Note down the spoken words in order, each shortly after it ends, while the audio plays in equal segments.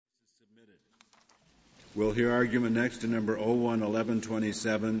We'll hear argument next in number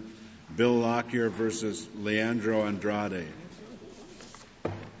 01-1127, Bill Lockyer versus Leandro Andrade.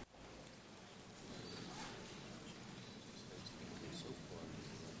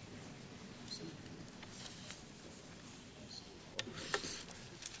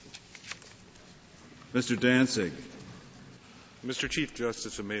 Mr. Danzig. Mr. Chief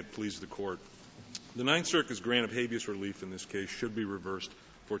Justice, and may it please the Court, the Ninth Circuit's grant of habeas relief in this case should be reversed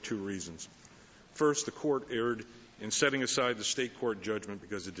for two reasons. First, the Court erred in setting aside the state court judgment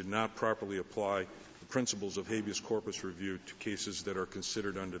because it did not properly apply the principles of habeas corpus review to cases that are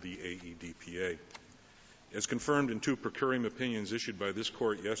considered under the AEDPA. As confirmed in two per curiam opinions issued by this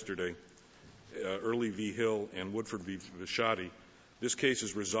Court yesterday, Early v. Hill and Woodford v. Visciati, this case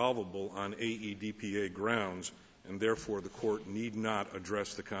is resolvable on AEDPA grounds, and therefore the Court need not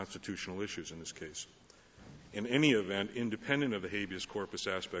address the constitutional issues in this case. In any event, independent of the habeas corpus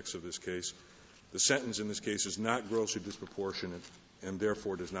aspects of this case, the sentence in this case is not grossly disproportionate and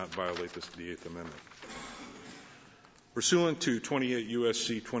therefore does not violate the Eighth Amendment. Pursuant to 28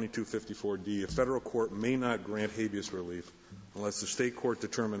 U.S.C. 2254d, a federal court may not grant habeas relief unless the state court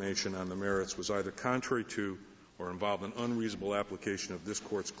determination on the merits was either contrary to or involved an unreasonable application of this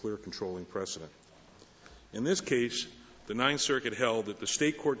Court's clear controlling precedent. In this case, the Ninth Circuit held that the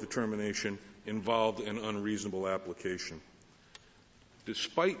state court determination involved an unreasonable application.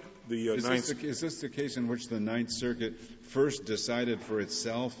 Despite the Is this the case in which the Ninth Circuit first decided for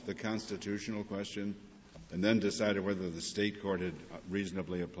itself the constitutional question and then decided whether the state court had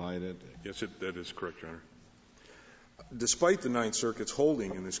reasonably applied it? Yes, that is correct, Your Honor. Despite the Ninth Circuit's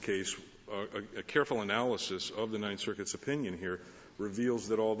holding in this case, a careful analysis of the Ninth Circuit's opinion here reveals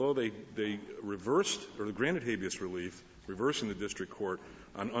that although they reversed or granted habeas relief, reversing the district court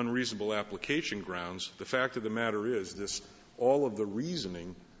on unreasonable application grounds, the fact of the matter is all of the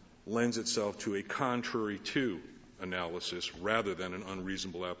reasoning lends itself to a contrary to analysis rather than an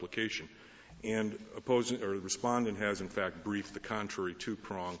unreasonable application. And the respondent has in fact briefed the contrary to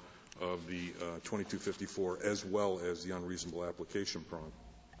prong of the 2254 as well as the unreasonable application prong.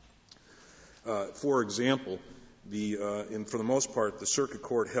 For example, for the most part, the circuit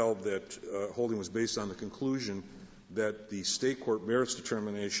court held that holding was based on the conclusion that the state court merits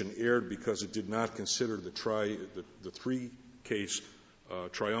determination erred because it did not consider the three-case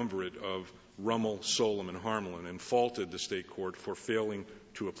triumvirate of Rummel, Solem, and Harmelin, and faulted the state court for failing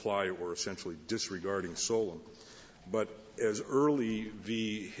to apply or essentially disregarding Solem. But as Early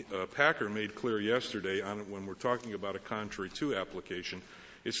v. Packer made clear yesterday, when we're talking about a contrary to application,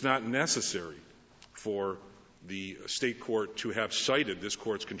 it's not necessary for the state court to have cited this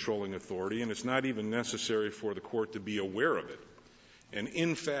court's controlling authority, and it's not even necessary for the court to be aware of it. And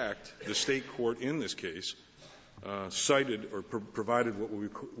in fact, the state court in this case cited or provided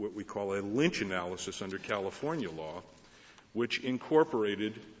what we call a Lynch analysis under California law, which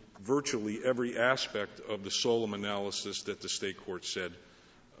incorporated virtually every aspect of the Solem analysis that the state court said,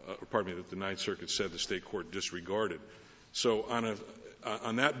 that the Ninth Circuit said the state court disregarded. So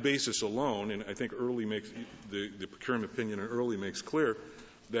on that basis alone, and I think Early makes the procurement opinion in Early makes clear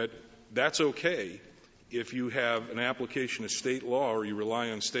that that's okay if you have an application of state law or you rely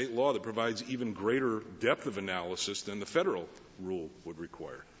on state law that provides even greater depth of analysis than the federal rule would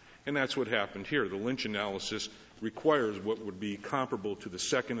require. And that's what happened here. The Lynch analysis requires what would be comparable to the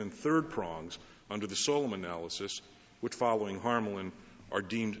second and third prongs under the Solem analysis, which following Harmelin are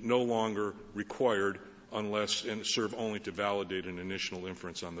deemed no longer required unless and serve only to validate an initial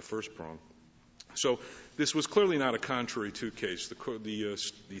inference on the first prong. So this was clearly not a contrary to case. The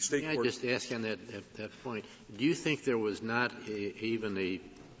state court. May I just ask on that point? Do you think there was not even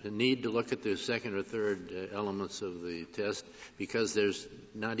a need to look at the second or third elements of the test because there's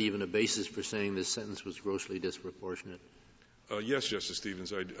not even a basis for saying this sentence was grossly disproportionate? Yes, Justice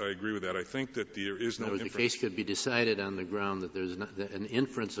Stevens, I agree with that. I think that there is no inference. The case could be decided on the ground that there's not, that an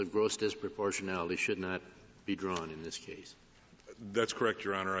inference of gross disproportionality should not be drawn in this case. That's correct,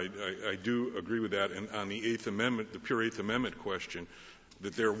 Your Honor. I do agree with that. And on the Eighth Amendment, the pure Eighth Amendment question,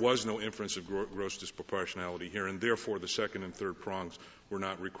 that there was no inference of gross disproportionality here, and therefore the second and third prongs were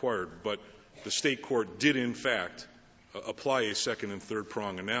not required. But the state court did, in fact, apply a second and third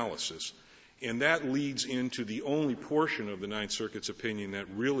prong analysis. And that leads into the only portion of the Ninth Circuit's opinion that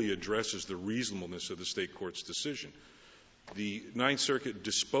really addresses the reasonableness of the state court's decision. The Ninth Circuit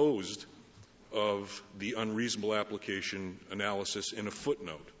disposed of the unreasonable application analysis in a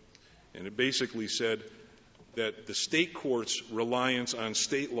footnote. And it basically said that the state court's reliance on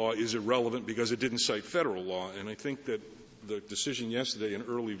state law is irrelevant because it didn't cite federal law. And I think that the decision yesterday in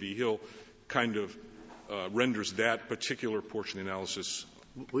Early v. Hill kind of renders that particular portion of the analysis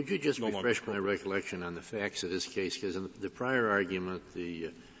Would you just no longer refresh my recollection on the facts of this case? Because in the prior argument,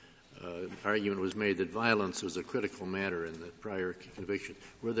 the argument was made that violence was a critical matter in the prior conviction.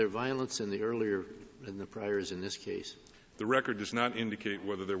 Were there violence in the priors in this case? The record does not indicate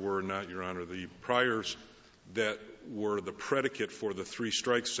whether there were or not, Your Honor. The priors that were the predicate for the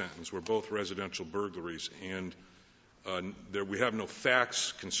three-strike sentence were both residential burglaries, and we have no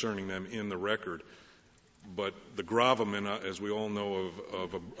facts concerning them in the record. But the gravamen, as we all know,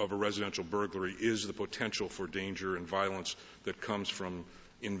 of a residential burglary is the potential for danger and violence that comes from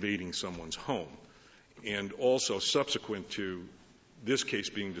invading someone's home. And also, subsequent to this case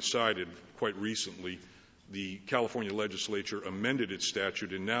being decided quite recently, the California legislature amended its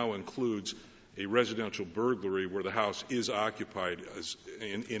statute and now includes a residential burglary where the house is occupied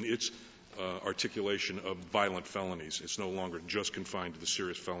in its articulation of violent felonies. It's no longer just confined to the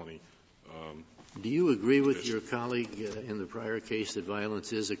serious felony. Do you agree with your colleague in the prior case that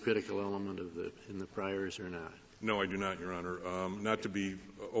violence is a critical element in the priors or not? No, I do not, Your Honor. Not to be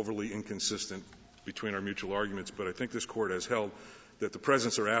overly inconsistent between our mutual arguments, but I think this Court has held that the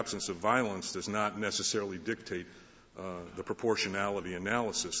presence or absence of violence does not necessarily dictate the proportionality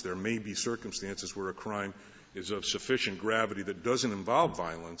analysis. There may be circumstances where a crime is of sufficient gravity that doesn't involve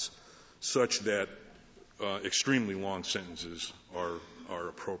violence such that extremely long sentences are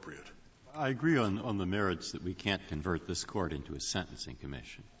appropriate. I agree on the merits that we can't convert this Court into a sentencing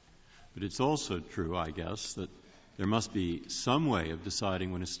commission. But it's also true, I guess, that there must be some way of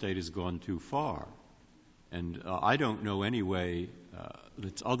deciding when a State has gone too far. And I don't know any way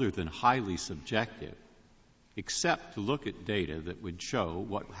that's other than highly subjective, except to look at data that would show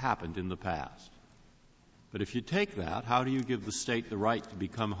what happened in the past. But if you take that, how do you give the State the right to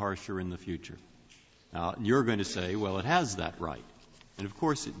become harsher in the future? Now, you're going to say, well, it has that right. And, of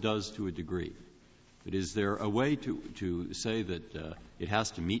course, it does to a degree. But is there a way to say that it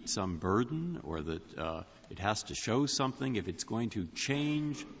has to meet some burden or that it has to show something if it's going to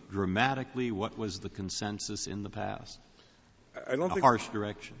change dramatically what was the consensus in the past? Harsh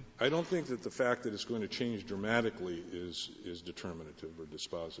direction. I don't think that the fact that it's going to change dramatically is determinative or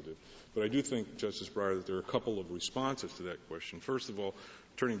dispositive. But I do think, Justice Breyer, that there are a couple of responses to that question. First of all,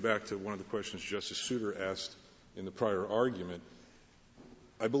 turning back to one of the questions Justice Souter asked in the prior argument,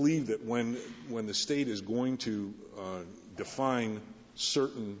 I believe that when the State is going to define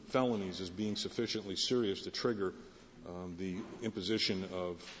certain felonies as being sufficiently serious to trigger the imposition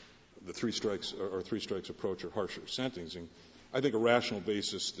of the three strikes approach or harsher sentencing, I think a rational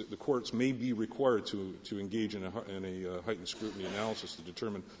basis, the courts may be required to engage in a heightened scrutiny analysis to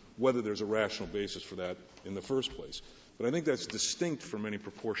determine whether there's a rational basis for that in the first place. But I think that's distinct from any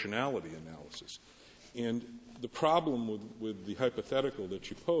proportionality analysis. And the problem with the hypothetical that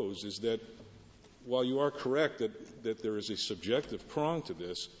you pose is that while you are correct that there is a subjective prong to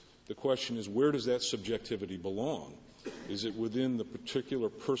this, the question is where does that subjectivity belong? Is it within the particular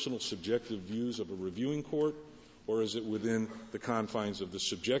personal subjective views of a reviewing court, or is it within the confines of the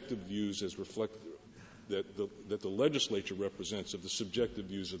subjective views as reflect that the legislature represents of the subjective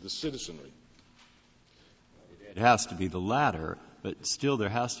views of the citizenry? It has to be the latter, but still there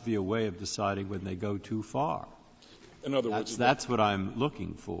has to be a way of deciding when they go too far. In other words, that's what I'm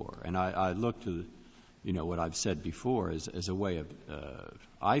looking for. And I look to, what I've said before as a way of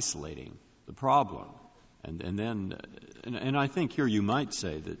isolating the problem. And then I think here you might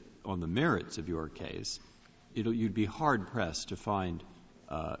say that on the merits of your case, you'd be hard-pressed to find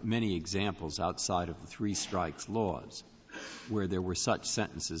many examples outside of the three strikes laws where there were such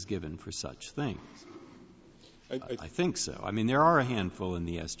sentences given for such things. I think so. I mean, there are a handful in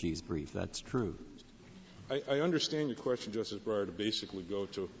the SG's brief. That's true. I understand your question, Justice Breyer, to basically go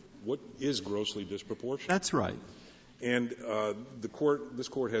to what is grossly disproportionate. That's right. And this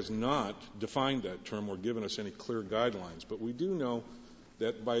Court has not defined that term or given us any clear guidelines. But we do know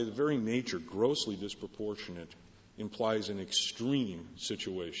that by the very nature, grossly disproportionate implies an extreme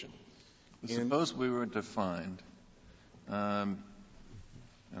situation. Suppose we were to find, and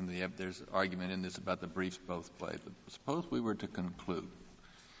there's argument in this about the briefs both play, but suppose we were to conclude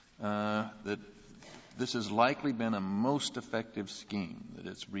that this has likely been a most effective scheme, that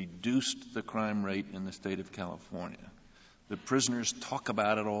it's reduced the crime rate in the state of California. The prisoners talk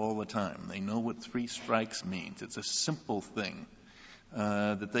about it all the time. They know what three strikes means. It's a simple thing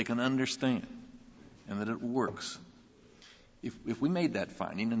that they can understand and that it works. If we made that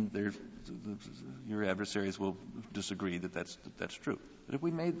finding, and your adversaries will disagree that that's true, but if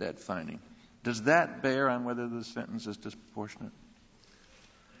we made that finding, does that bear on whether the sentence is disproportionate?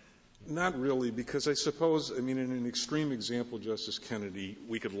 Not really, because I suppose, in an extreme example, Justice Kennedy,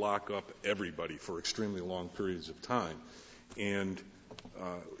 we could lock up everybody for extremely long periods of time. And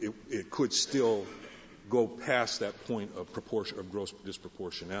it could still go past that point of gross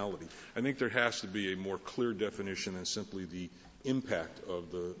disproportionality. I think there has to be a more clear definition than simply the impact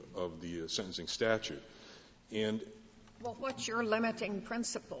of the sentencing statute. And well, what's your limiting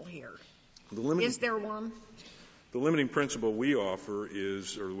principle here? Is there one? The limiting principle we offer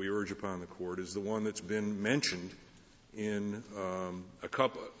is, or we urge upon the Court, is the one that's been mentioned in a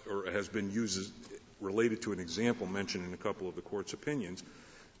couple, or has been used as related to an example mentioned in a couple of the Court's opinions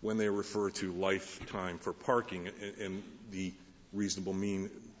when they refer to lifetime for parking, and the reasonable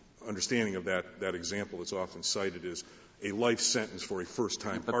understanding of that example that's often cited is a life sentence for a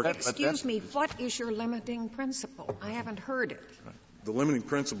first-time parking. Excuse me, what is your limiting principle? I haven't heard it. The limiting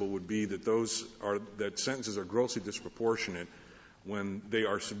principle would be that that sentences are grossly disproportionate when they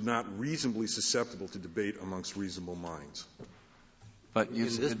are not reasonably susceptible to debate amongst reasonable minds. But in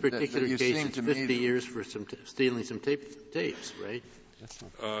this particular case, it's 50 years for stealing some tapes, right?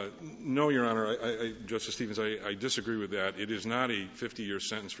 No, Your Honor. Justice Stevens, I disagree with that. It is not a 50-year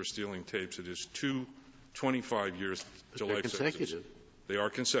sentence for stealing tapes. It is 25 years to life sentences. Consecutive. They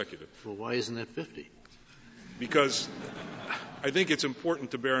are consecutive. Well, why isn't that 50? Because I think it's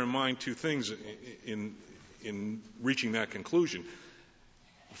important to bear in mind two things in reaching that conclusion.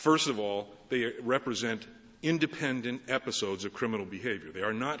 First of all, they represent independent episodes of criminal behavior. They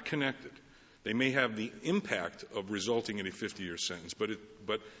are not connected. They may have the impact of resulting in a 50-year sentence,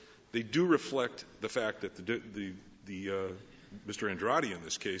 but they do reflect the fact that Mr. Andrade in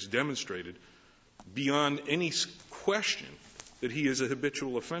this case demonstrated beyond any question that he is a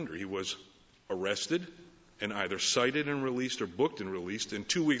habitual offender. He was arrested and either cited and released or booked and released, and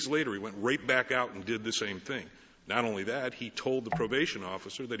 2 weeks later he went right back out and did the same thing. Not only that, he told the probation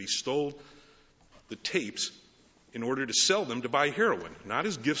officer that he stole the tapes in order to sell them to buy heroin, not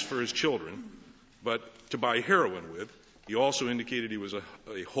as gifts for his children, but to buy heroin with. He also indicated he was a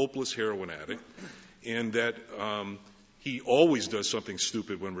hopeless heroin addict, and that he always does something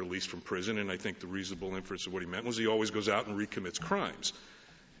stupid when released from prison, and I think the reasonable inference of what he meant was he always goes out and recommits crimes.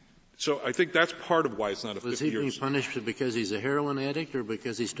 So I think that's part of why it's not a 50-year sentence. Was he being punished because he's a heroin addict or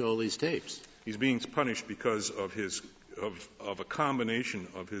because he stole these tapes? He's being punished because of of a combination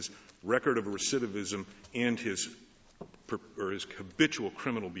of his record of recidivism and his habitual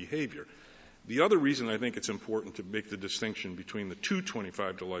criminal behavior. The other reason I think it's important to make the distinction between the two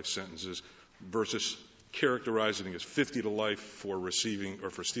 25 to life sentences versus characterizing it as 50 to life for receiving or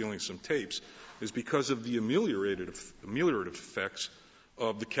for stealing some tapes is because of the ameliorative effects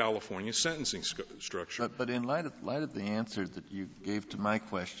of the California sentencing structure. But in light of the answer that you gave to my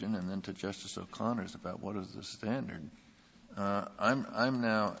question and then to Justice O'Connor's about what is the standard, I'm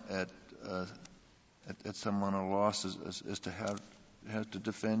now at somewhat a loss as to how to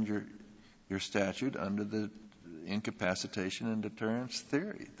defend your statute under the incapacitation and deterrence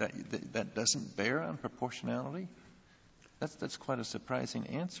theory. That doesn't bear on proportionality? That's quite a surprising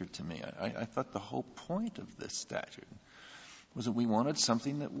answer to me. I thought the whole point of this statute was that we wanted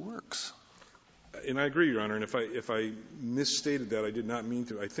something that works. And I agree, Your Honor. And if I misstated that, I did not mean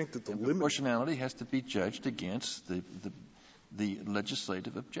to. I think that the limit proportionality has to be judged against the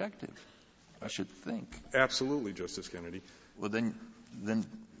legislative objective, I should think. Absolutely, Justice Kennedy. Well, then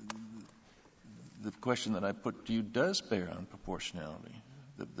the question that I put to you does bear on proportionality.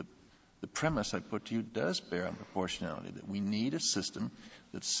 The premise I put to you does bear on proportionality, that we need a system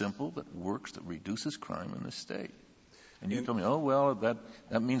that's simple, that works, that reduces crime in the state. And you told me, oh, well,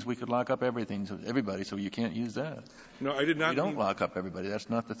 that means we could lock up everybody, so you can't use that. No, I did not. You don't lock up everybody. That's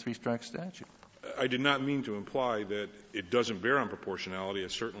not the three-strike statute. I did not mean to imply that it doesn't bear on proportionality. I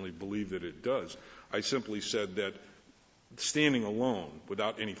certainly believe that it does. I simply said that standing alone,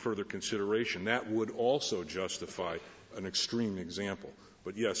 without any further consideration, that would also justify an extreme example.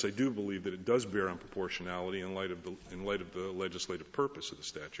 But yes, I do believe that it does bear on proportionality in light of the legislative purpose of the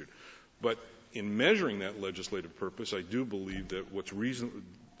statute. But in measuring that legislative purpose, I do believe that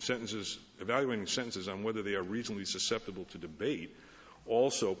evaluating sentences on whether they are reasonably susceptible to debate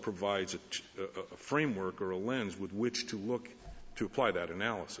also provides a framework or a lens with which to apply that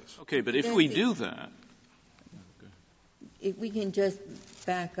analysis. Okay, but if we do that. If we can just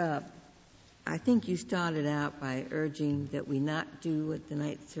back up, I think you started out by urging that we not do what the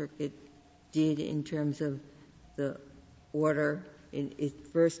Ninth Circuit did in terms of the order. It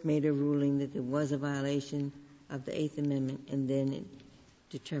first made a ruling that there was a violation of the Eighth Amendment, and then it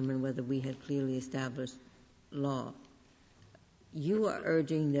determined whether we had clearly established law. You are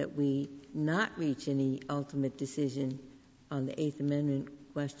urging that we not reach any ultimate decision on the Eighth Amendment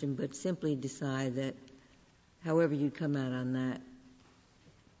question, but simply decide that however you come out on that,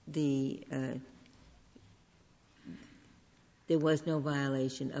 there was no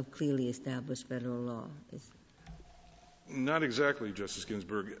violation of clearly established federal law. Not exactly, Justice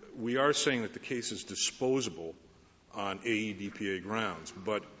Ginsburg. We are saying that the case is disposable on AEDPA grounds,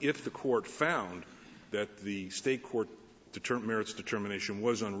 but if the court found that the state court merits determination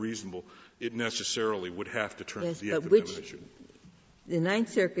was unreasonable, it necessarily would have to turn to the Eighth Amendment issue. The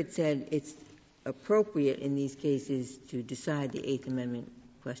Ninth Circuit said it's appropriate in these cases to decide the Eighth Amendment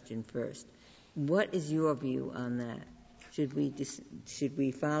question first. What is your view on that? Should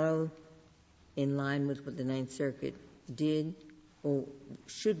we follow in line with what the Ninth Circuit did, or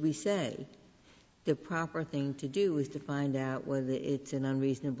should we say the proper thing to do is to find out whether it's an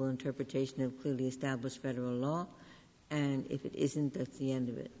unreasonable interpretation of clearly established federal law, and if it isn't, that's the end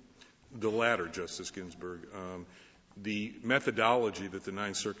of it? The latter, Justice Ginsburg. The methodology that the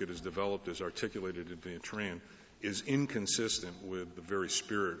Ninth Circuit has developed as articulated in Van Tran is inconsistent with the very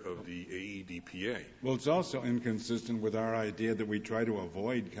spirit of the AEDPA. Well, it's also inconsistent with our idea that we try to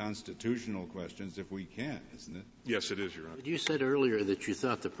avoid constitutional questions if we can, isn't it? Yes, it is, Your Honor. But you said earlier that you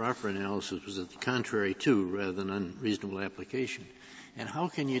thought the proper analysis was contrary to rather than unreasonable application. And how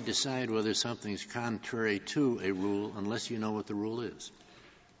can you decide whether something's contrary to a rule unless you know what the rule is?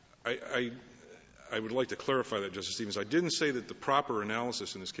 I would like to clarify that, Justice Stevens. I didn't say that the proper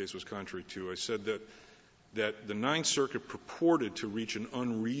analysis in this case was contrary to. I said that the Ninth Circuit purported to reach an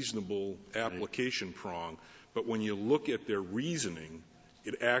unreasonable application prong, but when you look at their reasoning,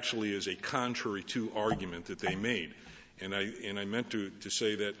 it actually is a contrary to argument that they made. And I meant to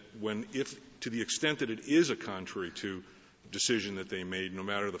say that to the extent that it is a contrary to decision that they made, no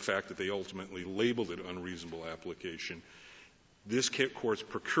matter the fact that they ultimately labeled it unreasonable application, this Court's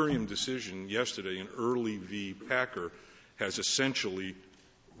per curiam decision yesterday in Early v. Packer has essentially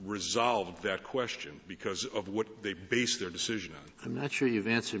resolved that question because of what they based their decision on. I'm not sure you've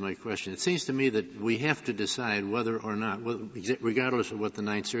answered my question. It seems to me that we have to decide whether or not, regardless of what the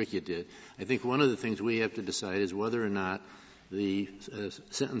Ninth Circuit did, I think one of the things we have to decide is whether or not the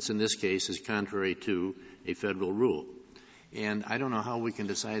sentence in this case is contrary to a federal rule. And I don't know how we can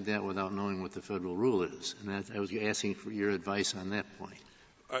decide that without knowing what the federal rule is. And I was asking for your advice on that point.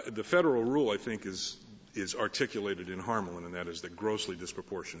 The federal rule, I think, is articulated in Harmelin, and that is that grossly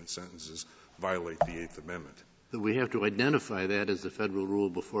disproportionate sentences violate the Eighth Amendment. But we have to identify that as the federal rule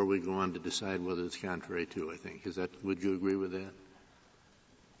before we go on to decide whether it's contrary to, I think. Would you agree with that?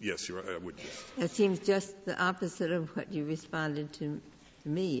 Yes, I would. That seems just the opposite of what you responded to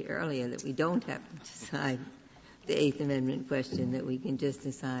me earlier, that we don't have to decide the Eighth Amendment question, that we can just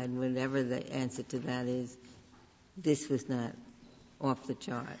decide whatever the answer to that is, this was not off the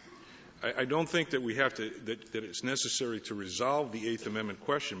chart. I don't think that we have to that it's necessary to resolve the Eighth Amendment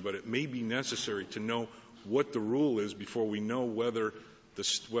question, but it may be necessary to know what the rule is before we know whether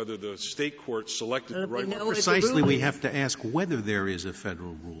the state court selected the right one. Precisely, we have to ask whether there is a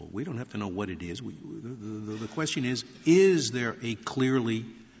federal rule. We don't have to know what it is. The question is there a clearly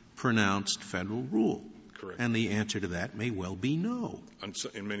pronounced federal rule? Correct. And the answer to that may well be no.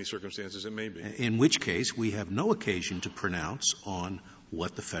 In many circumstances, it may be. In which case, we have no occasion to pronounce on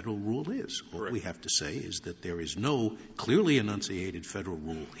what the federal rule is. Correct. What we have to say is that there is no clearly enunciated federal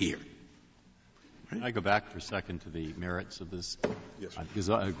rule here. Can I go back for a second to the merits of this? Yes. Because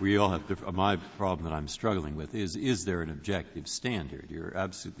we all have my problem that I'm struggling with is there an objective standard? You're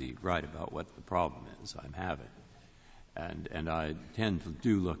absolutely right about what the problem is I'm having. And I tend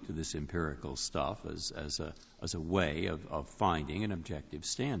to look to this empirical stuff as a way of finding an objective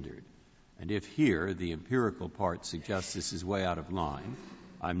standard. And if here the empirical part suggests this is way out of line,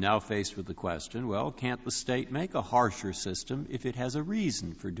 I'm now faced with the question, well, can't the state make a harsher system if it has a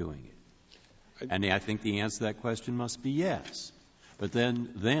reason for doing it? And I think the answer to that question must be yes. But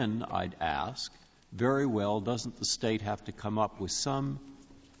then I'd ask, very well, doesn't the state have to come up with some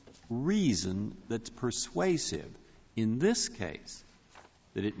reason that's persuasive in this case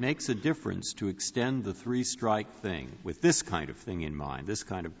that it makes a difference to extend the three-strike thing with this kind of thing in mind, this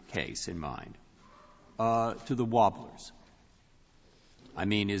kind of case in mind, to the wobblers? I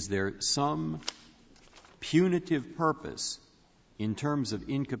mean, is there some punitive purpose in terms of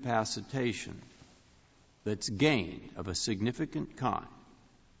incapacitation that's gained of a significant kind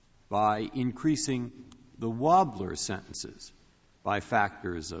by increasing the wobbler sentences by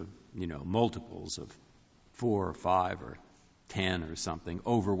factors of, multiples of 4 or 5 or 10 or something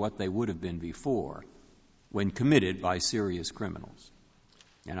over what they would have been before when committed by serious criminals?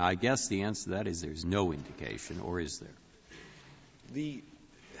 And I guess the answer to that is there's no indication, or is there?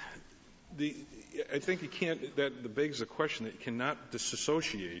 I think that begs the question that you cannot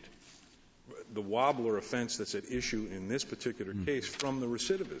disassociate the wobbler offense that's at issue in this particular case from the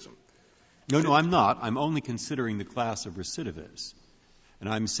recidivism. No, I'm not. I'm only considering the class of recidivists. And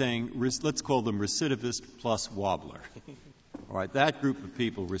I'm saying, let's call them recidivist plus wobbler. All right, that group of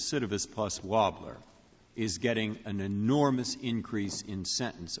people, recidivist plus wobbler, is getting an enormous increase in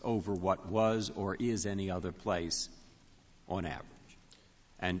sentence over what was or is any other place on average.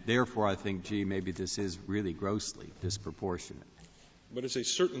 And therefore, I think, maybe this is really grossly disproportionate. But it's a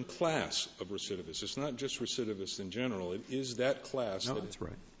certain class of recidivists. It's not just recidivists in general. It is that class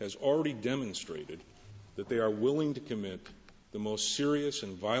has already demonstrated that they are willing to commit the most serious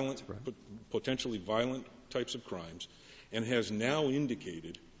and violent, potentially violent types of crimes, and has now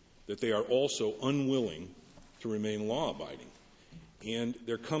indicated that they are also unwilling to remain law-abiding. And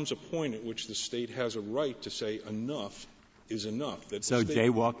there comes a point at which the state has a right to say enough is enough. So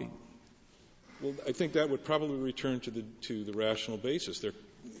jaywalking? Well, I think that would probably return to the rational basis.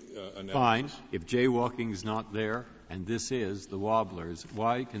 Fine. If jaywalking is not there, and this is the wobblers,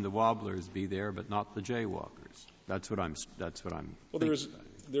 why can the wobblers be there but not the jaywalkers? That's what I'm. Well,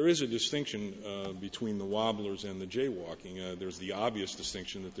 there is a distinction between the wobblers and the jaywalking. There's the obvious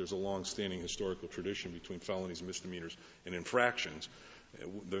distinction that there's a long-standing historical tradition between felonies, misdemeanors, and infractions.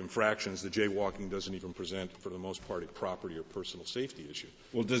 The infractions, the jaywalking doesn't even present, for the most part, a property or personal safety issue.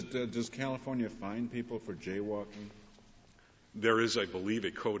 Well, does California fine people for jaywalking? There is, I believe,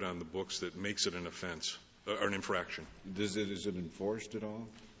 a code on the books that makes it an offense or an infraction. Is it enforced at all?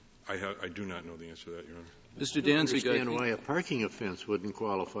 I do not know the answer to that, Your Honor. Mr. Danzig, I understand why a parking offense wouldn't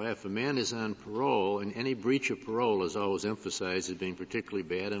qualify. If a man is on parole, and any breach of parole is always emphasized as being particularly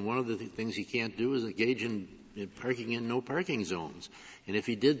bad, and one of the things he can't do is engage in parking in no parking zones. And if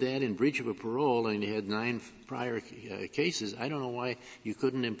he did that in breach of a parole and he had 9 prior cases, I don't know why you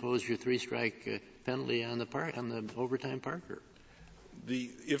couldn't impose your 3-strike penalty on the overtime parker.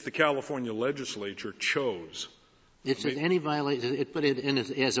 If the California legislature chose, it says any violation. It put it in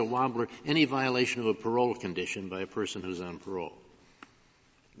as a wobbler, any violation of a parole condition by a person who's on parole.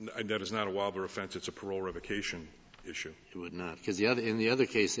 That is not a wobbler offense. It's a parole revocation issue. It would not, because in the other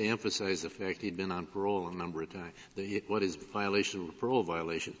case they emphasized the fact he'd been on parole a number of times. What is violation of a parole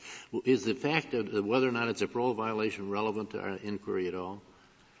violation? Is the fact of whether or not it's a parole violation relevant to our inquiry at all?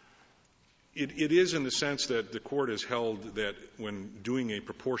 It is in the sense that the court has held that when doing a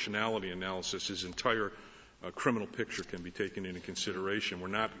proportionality analysis, his entire criminal picture can be taken into consideration.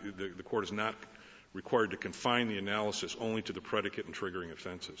 The court is not required to confine the analysis only to the predicate and triggering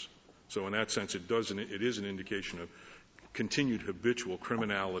offenses. So in that sense, it is an indication of continued habitual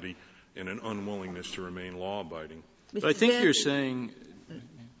criminality and an unwillingness to remain law-abiding. But I think you're saying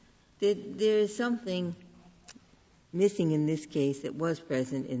there is something missing in this case that was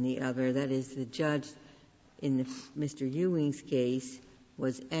present in the other. That is, the judge in Mr. Ewing's case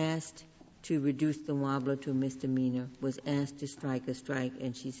was asked to reduce the wobbler to a misdemeanor, was asked to strike a strike,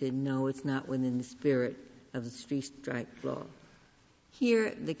 and she said, no, it's not within the spirit of the 3-strike law.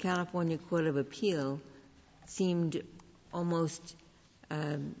 Here, the California Court of Appeal seemed almost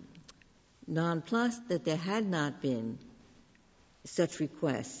nonplussed that there had not been such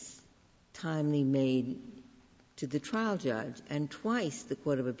requests timely made to the trial judge, and twice the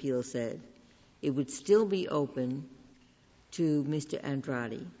Court of Appeal said it would still be open to Mr.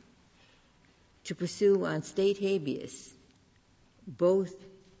 Andrade to pursue on state habeas both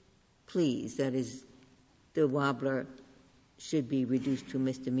pleas, that is, the wobbler should be reduced to a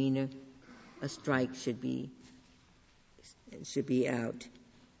misdemeanor, a strike should be out.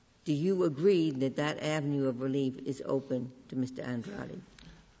 Do you agree that that avenue of relief is open to Mr. Andrade?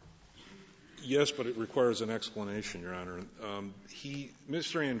 Yes, but it requires an explanation, Your Honor.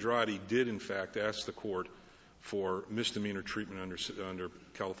 Mr. Andrade did, in fact, ask the court for misdemeanor treatment under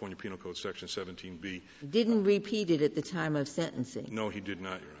California Penal Code Section 17B. Didn't repeat it at the time of sentencing? No, he did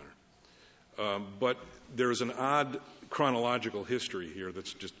not, Your Honor. But there is an odd chronological history here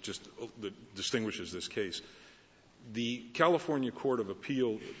that distinguishes this case. The California Court of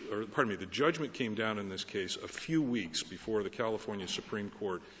Appeal, the judgment came down in this case a few weeks before the California Supreme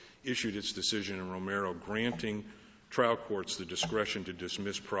Court issued its decision in Romero granting trial courts the discretion to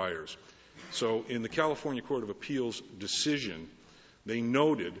dismiss priors. So in the California Court of Appeals decision, they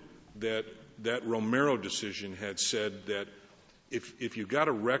noted that that Romero decision had said that if you got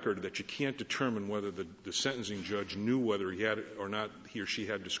a record that you can't determine whether the sentencing judge knew whether he had or not he or she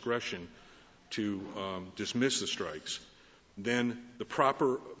had discretion to dismiss the strikes, then the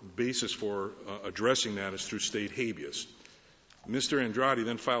proper basis for addressing that is through state habeas. Mr. Andrade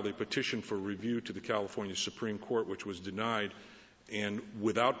then filed a petition for review to the California Supreme Court, which was denied, and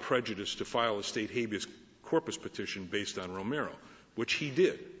without prejudice to file a state habeas corpus petition based on Romero, which he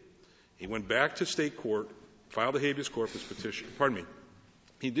did. He went back to state court, filed a habeas corpus petition,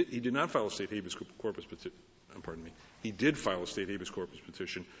 He did not file a state habeas corpus petition. Pardon me. He did file a state habeas corpus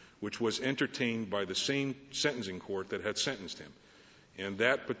petition, which was entertained by the same sentencing court that had sentenced him. And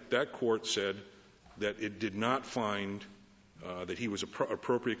that court said that it did not find that he was an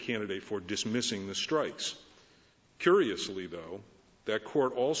appropriate candidate for dismissing the strikes. Curiously, though, that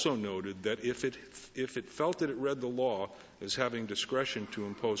court also noted that if it felt that it read the law as having discretion to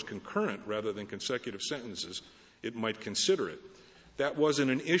impose concurrent rather than consecutive sentences, it might consider it. That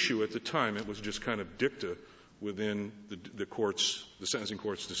wasn't an issue at the time. It was just kind of dicta within the sentencing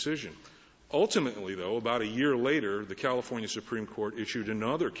court's decision. Ultimately, though, about a year later, the California Supreme Court issued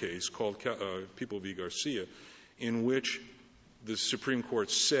another case called People v. Garcia, in which the Supreme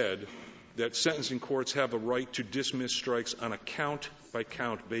Court said that sentencing courts have a right to dismiss strikes on a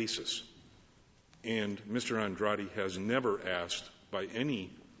count-by-count basis. And Mr. Andrade has never asked by any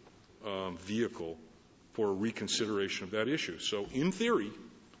vehicle for a reconsideration of that issue. So, in theory,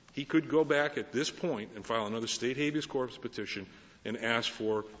 he could go back at this point and file another state habeas corpus petition and ask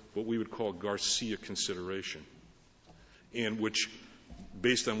for what we would call Garcia consideration, and which,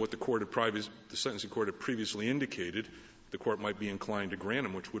 based on what the sentencing court had previously indicated, the court might be inclined to grant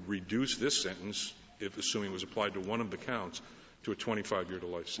him, which would reduce this sentence, if assuming it was applied to one of the counts, to a 25-year to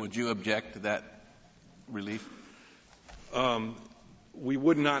life sentence. Would you object to that relief? We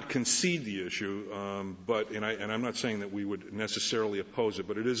would not concede the issue, and I'm not saying that we would necessarily oppose it,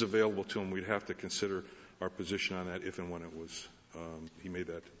 but it is available to him. We'd have to consider our position on that if and when it was he made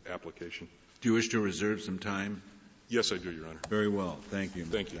that application. Do you wish to reserve some time? Yes, I do, Your Honor. Very well. Thank you,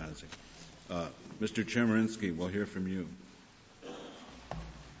 Mr. Thank you. Mr. Chemerinsky, we'll hear from you.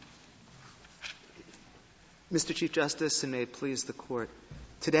 Mr. Chief Justice, and may it please the Court,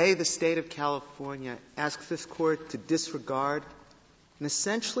 today the State of California asks this Court to disregard and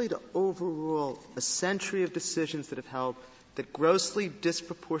essentially to overrule a century of decisions that have held that grossly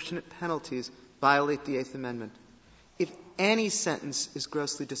disproportionate penalties violate the Eighth Amendment. If any sentence is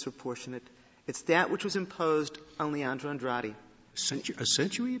grossly disproportionate, it's that which was imposed on Leandro Andrade. A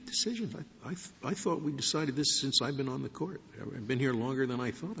century of decisions? I thought we decided this since I've been on the Court. I've been here longer than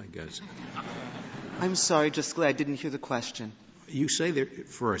I thought, I guess. I'm sorry, Justice Scalia, I didn't hear the question. You say that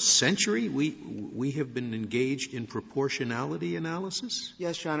for a century we have been engaged in proportionality analysis?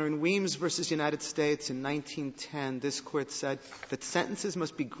 Yes, Your Honor. In Weems v. United States in 1910, this Court said that sentences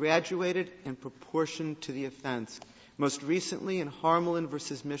must be graduated in proportion to the offense. Most recently, in Harmelin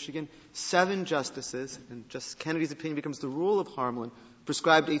v. Michigan, 7 justices, and Justice Kennedy's opinion becomes the rule of Harmelin,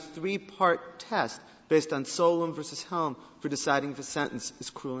 prescribed a 3-part test based on Solem v. Helm for deciding if a sentence is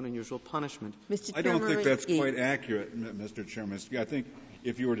cruel and unusual punishment. I don't think that's quite accurate, Mr. Chairman. I think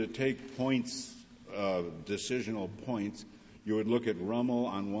if you were to take points, decisional points, you would look at Rummel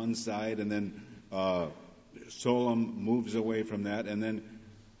on one side, and then Solem moves away from that, and then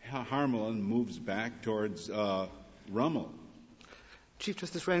Harmelin moves back towards Rummel. Chief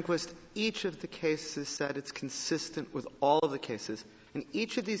Justice Rehnquist, each of the cases said it's consistent with all of the cases. And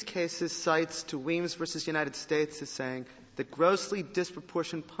each of these cases cites to Weems v. United States as saying that grossly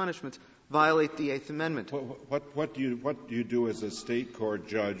disproportionate punishments violate the Eighth Amendment. What do you do as a state court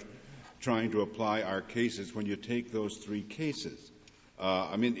judge trying to apply our cases when you take those 3 cases?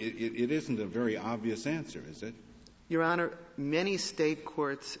 It isn't a very obvious answer, is it? Your Honor, many state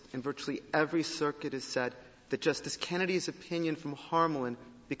courts and virtually every circuit has said that Justice Kennedy's opinion from Harmelin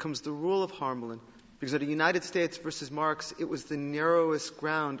becomes the rule of Harmelin because under United States v. Marx, it was the narrowest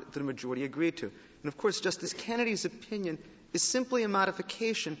ground that a majority agreed to. And, of course, Justice Kennedy's opinion is simply a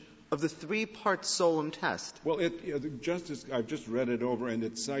modification of the 3-part Solem test. Well, Justice, I've just read it over, and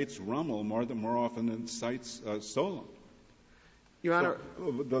it cites Rummel more often than it cites Solem. Your Honor,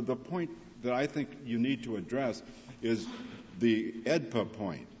 the point that I think you need to address is the AEDPA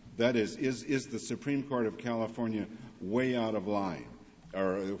point. That is the Supreme Court of California way out of line,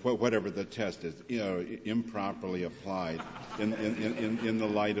 or whatever the test is, improperly applied in the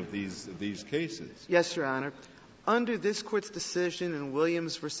light of these cases? Yes, Your Honor. Under this Court's decision in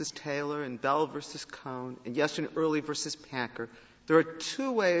Williams v. Taylor and Bell v. Cohn and yesterday Early v. Packer, there are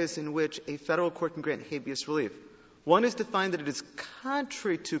 2 ways in which a federal court can grant habeas relief. One is to find that it is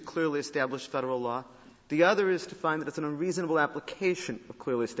contrary to clearly established federal law. The other is to find that it's an unreasonable application of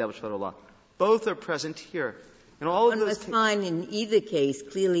clearly established federal law. Both are present here. And all of those must find in either case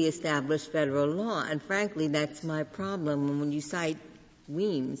clearly established federal law. And frankly, that's my problem. And when you cite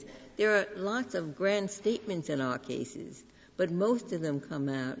Weems, there are lots of grand statements in our cases, but most of them come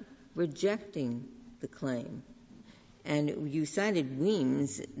out rejecting the claim. And you cited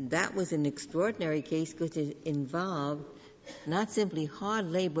Weems. That was an extraordinary case because it involved not simply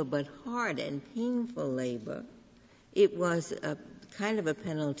hard labor, but hard and painful labor. It was kind of a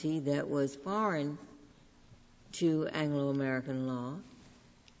penalty that was foreign to Anglo-American law.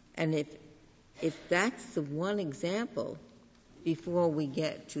 And if that's the one example before we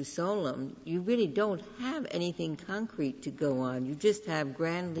get to Solem, you really don't have anything concrete to go on. You just have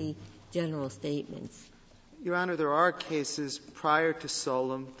grandly general statements. Your Honor, there are cases prior to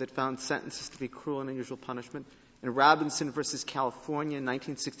Solem that found sentences to be cruel and unusual punishment. In Robinson versus California in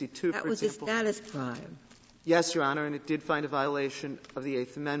 1962, that for was example. That was a status crime. Yes, Your Honor, and it did find a violation of the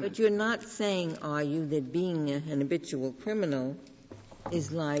Eighth Amendment. But you're not saying, are you, that being an habitual criminal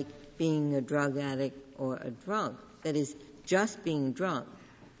is like being a drug addict or a drunk? That is, just being drunk,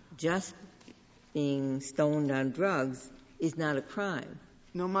 just being stoned on drugs is not a crime.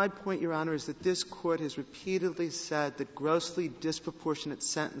 No, my point, Your Honor, is that this Court has repeatedly said that grossly disproportionate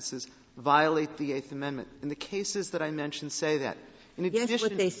sentences violate the Eighth Amendment. And the cases that I mentioned say that. In addition, yes,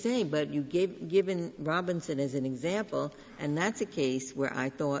 what they say, but you given Robinson as an example, and that's a case where I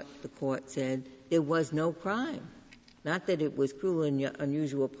thought the Court said there was no crime, not that it was cruel and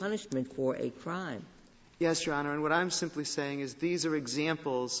unusual punishment for a crime. Yes, Your Honor, and what I'm simply saying is these are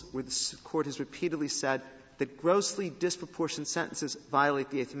examples where the Court has repeatedly said that grossly disproportionate sentences violate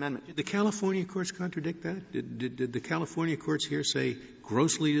the Eighth Amendment. Did the California courts contradict that? Did the California courts here say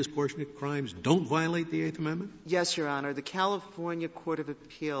grossly disproportionate crimes don't violate the Eighth Amendment? Yes, Your Honor. The California Court of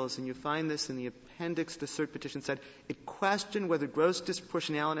Appeals, and you find this in the appendix to the cert petition, said it questioned whether gross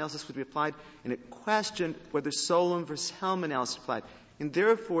disproportionality analysis would be applied, and it questioned whether Solem versus Helm analysis applied. And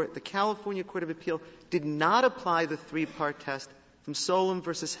therefore, the California Court of Appeal did not apply the three-part test from Solem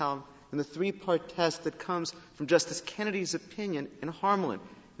versus Helm and the three-part test that comes from Justice Kennedy's opinion in Harmelin.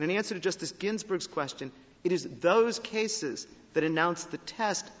 And in answer to Justice Ginsburg's question, it is those cases that announce the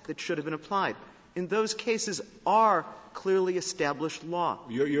test that should have been applied. And those cases are clearly established law.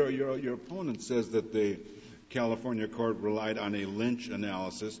 Your opponent says that the California court relied on a Lynch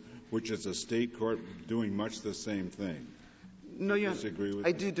analysis, which is a state court doing much the same thing. No, Your Honor,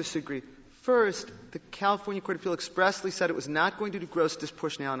 I do disagree. First, the California Court of Appeal expressly said it was not going to do gross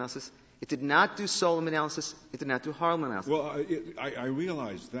disproportionality analysis. It did not do Solem analysis. It did not do Harmelin analysis. Well, I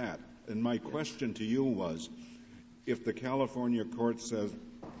realize that. And my question to you was, if the California court says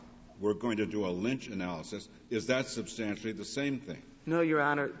we're going to do a Lynch analysis, is that substantially the same thing? No, Your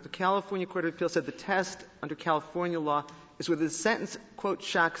Honor. The California Court of Appeal said the test under California law is whether the sentence, quote,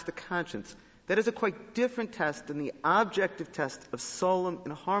 shocks the conscience. That is a quite different test than the objective test of Solem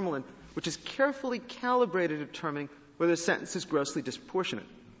and Harmelin, which is carefully calibrated to determine whether a sentence is grossly disproportionate.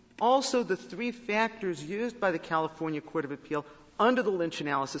 Also, the three factors used by the California Court of Appeal under the Lynch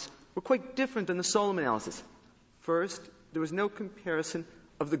analysis were quite different than the Solem analysis. First, there was no comparison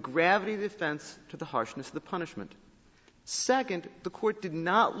of the gravity of the offense to the harshness of the punishment. Second, the Court did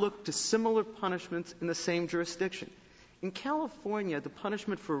not look to similar punishments in the same jurisdiction. In California, the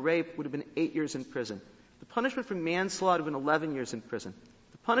punishment for rape would have been 8 years in prison. The punishment for manslaughter would have been 11 years in prison.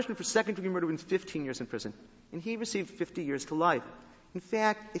 The punishment for second-degree murder would have been 15 years in prison. And he received 50 years to life. In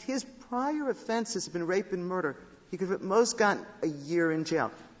fact, if his prior offenses had been rape and murder, he could have at most gotten a year in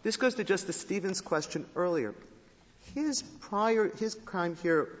jail. This goes to Justice Stevens' question earlier. His crime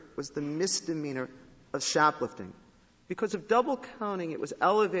here was the misdemeanor of shoplifting. Because of double counting, it was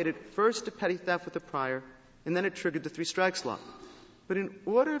elevated first to petty theft with a prior, and then it triggered the three strikes law. But in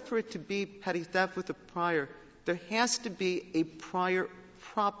order for it to be petty theft with a prior, there has to be a prior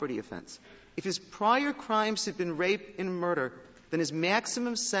property offense. If his prior crimes had been rape and murder, then his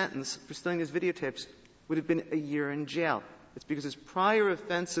maximum sentence for stealing his videotapes would have been a year in jail. It's because his prior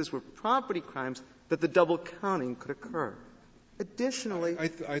offenses were property crimes that the double counting could occur. Additionally,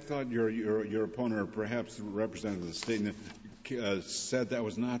 I thought your opponent, or perhaps the representative of the state, said that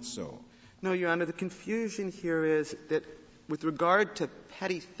was not so. No, Your Honor. The confusion here is that with regard to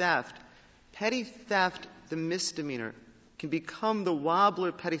petty theft, the misdemeanor, can become the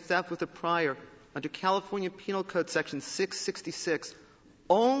wobbler petty theft with a prior under California Penal Code Section 666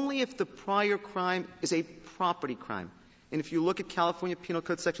 only if the prior crime is a property crime. And if you look at California Penal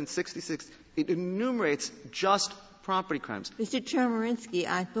Code Section 66, it enumerates just property crimes. Mr. Chemerinsky,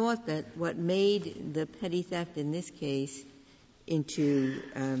 I thought that what made the petty theft in this case into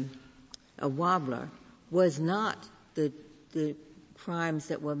a wobbler was not the crimes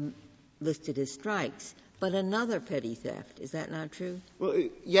that were listed as strikes, but another petty theft. Is that not true? Well,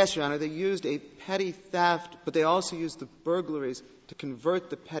 yes, Your Honor. They used a petty theft, but they also used the burglaries to convert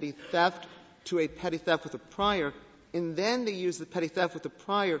the petty theft to a petty theft with a prior, and then they used the petty theft with a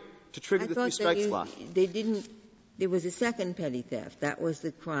prior to trigger the three strikes law. There was a second petty theft. That was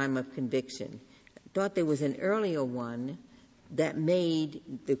the crime of conviction. I thought there was an earlier one that made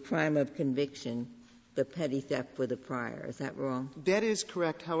the crime of conviction the petty theft for the prior. Is that wrong? That is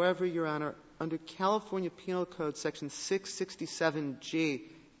correct. However, Your Honor, under California Penal Code Section 667G,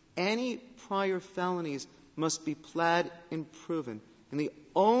 any prior felonies must be pled and proven. And the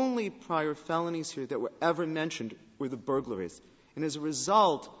only prior felonies here that were ever mentioned were the burglaries. And as a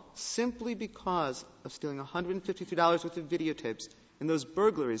result, simply because of stealing $153 worth of videotapes and those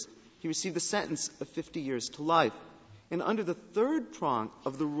burglaries, he received a sentence of 50 years to life. And under the third prong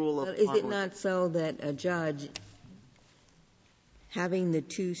of the rule of Is it not so that a judge, having the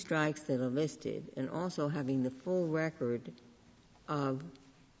 2 strikes that are listed and also having the full record of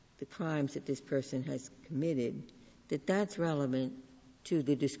the crimes that this person has committed, that that's relevant to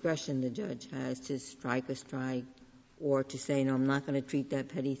the discretion the judge has to strike a strike or to say, no, I'm not going to treat that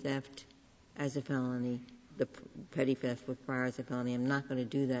petty theft as a felony, the petty theft with prior as a felony, I'm not going to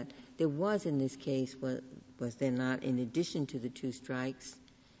do that. There was in this case, was there not, in addition to the 2 strikes,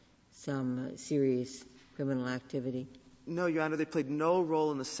 some serious criminal activity? No, Your Honor, they played no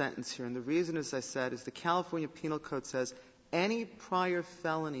role in the sentence here. And the reason, as I said, is the California Penal Code says any prior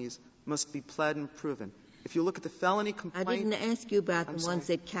felonies must be pled and proven. If you look at the felony complaint... I didn't ask you about the ones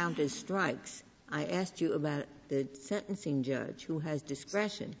that count as strikes. I asked you about the sentencing judge who has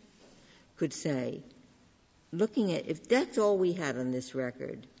discretion could say, looking at, if that's all we had on this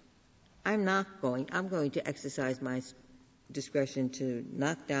record, I'm going to exercise my discretion to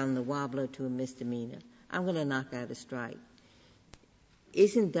knock down the wobbler to a misdemeanor. I'm going to knock out a strike.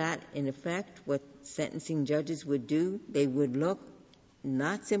 Isn't that, in effect, what sentencing judges would do? They would look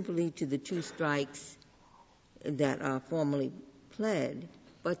not simply to the 2 strikes that are formally pled,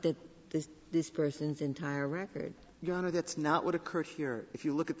 but this person's entire record. Your Honor, that's not what occurred here. If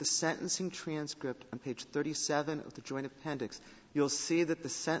you look at the sentencing transcript on page 37 of the Joint Appendix, you'll see that the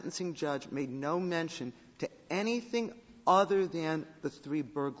sentencing judge made no mention to anything other than the 3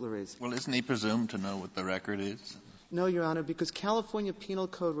 burglaries. Well, isn't he presumed to know what the record is? No, Your Honor, because California Penal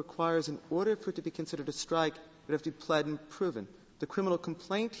Code requires, in order for it to be considered a strike, it would have to be pled and proven. The criminal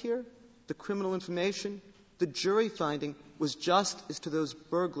complaint here, the criminal information, the jury finding was just as to those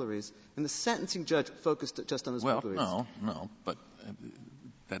burglaries, and the sentencing judge focused just on those burglaries. Well, no, but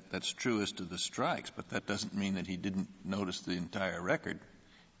that's true as to the strikes, but that doesn't mean that he didn't notice the entire record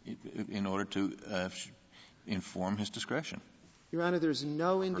in order to inform his discretion. Your Honor, there's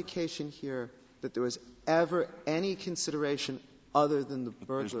no indication here that there was ever any consideration other than the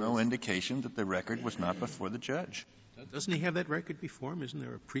burglaries. There's no indication that the record was not before the judge. Doesn't he have that record before him? Isn't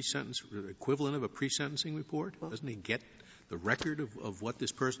there a pre-sentence equivalent of a pre-sentencing report? Doesn't he get the record of what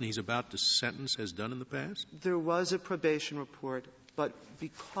this person he's about to sentence has done in the past? There was a probation report, but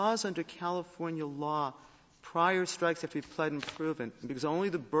because under California law, prior strikes have to be pled and proven, and because only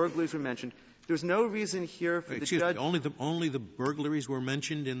the burglaries were mentioned, there's no reason here for the judge... Only the burglaries were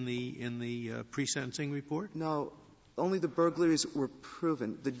mentioned in the pre-sentencing report? No. Only the burglaries were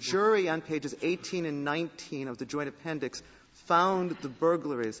proven. The jury on pages 18 and 19 of the Joint Appendix found the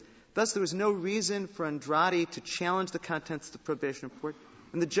burglaries. Thus, there was no reason for Andrade to challenge the contents of the probation report,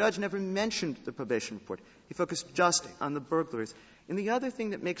 and the judge never mentioned the probation report. He focused just on the burglaries. And the other thing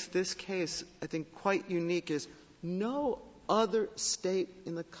that makes this case, I think, quite unique is no other state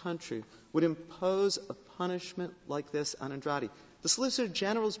in the country would impose a punishment like this on Andrade. The Solicitor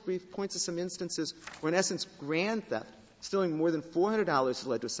General's brief points to some instances where, in essence, grand theft, stealing more than $400 has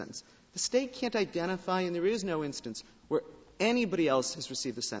led to a sentence. The state can't identify, and there is no instance where anybody else has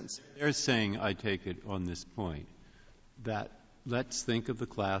received a sentence. They're saying, I take it on this point, that let's think of the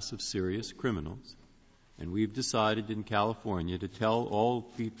class of serious criminals, and we've decided in California to tell all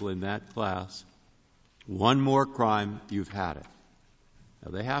people in that class, one more crime, you've had it.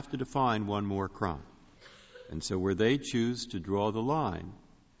 Now, they have to define one more crime. And so where they choose to draw the line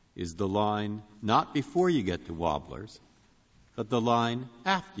is the line not before you get to wobblers, but the line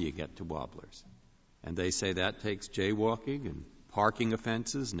after you get to wobblers. And they say that takes jaywalking and parking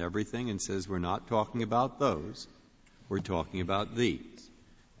offenses and everything and says we're not talking about those. We're talking about these.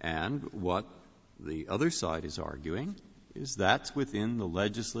 And what the other side is arguing is that's within the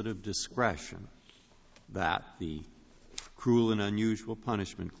legislative discretion that the cruel and unusual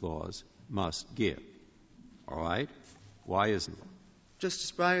punishment clause must give. All right? Why isn't it?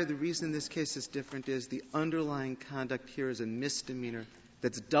 Justice Breyer, the reason this case is different is the underlying conduct here is a misdemeanor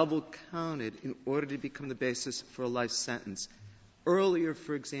that's double counted in order to become the basis for a life sentence. Earlier,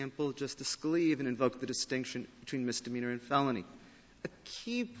 for example, Justice Scalia even invoked the distinction between misdemeanor and felony. A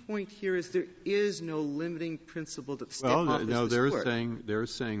key point here is there is no limiting principle that the state offers no, this court. they're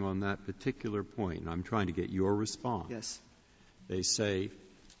saying on that particular point, and I'm trying to get your response. Yes. They say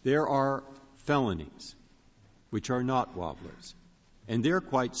there are felonies which are not wobblers, and they're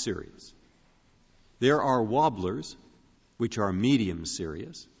quite serious. There are wobblers, which are medium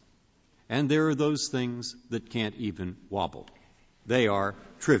serious, and there are those things that can't even wobble. They are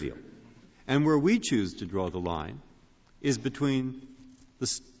trivial. And where we choose to draw the line is between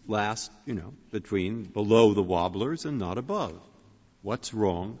the last, between below the wobblers and not above. What's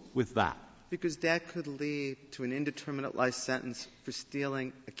wrong with that? Because that could lead to an indeterminate life sentence for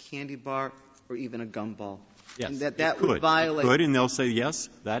stealing a candy bar or even a gumball. Yes, and that would violate. It could, and they'll say, yes,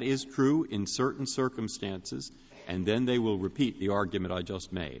 that is true in certain circumstances, and then they will repeat the argument I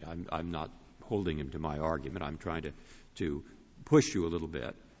just made. I'm not holding him to my argument. I'm trying to push you a little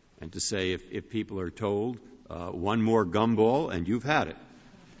bit and to say if people are told one more gumball and you've had it,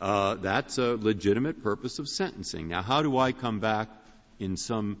 that's a legitimate purpose of sentencing. Now, how do I come back in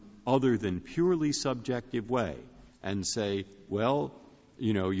some other than purely subjective way and say, well,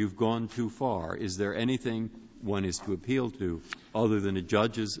 you've gone too far? Is there anything one is to appeal to other than a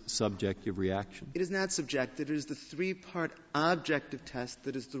judge's subjective reaction? It is not subjective. It is the three-part objective test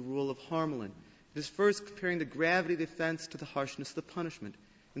that is the rule of Harmelin. It is first comparing the gravity of the offense to the harshness of the punishment.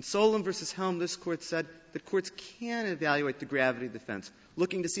 In Solem v. Helm, this Court said that courts can evaluate the gravity of the offense,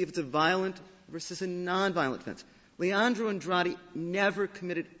 looking to see if it's a violent versus a nonviolent offense. Leandro Andrade never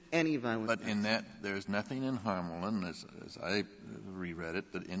committed any violent offense. But in that, there's nothing in Harmelin, as I reread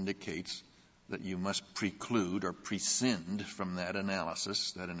it, that indicates that you must preclude or prescind from that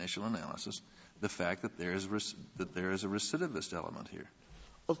analysis, that initial analysis, the fact that there is a recidivist element here.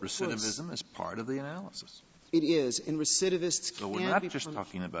 Recidivism is part of the analysis. It is, and recidivists so can be we're not be just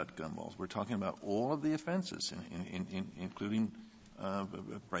punished. talking about gumballs. We're talking about all of the offenses, including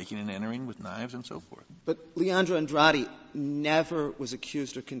breaking and entering with knives and so forth. But Leandro Andrade never was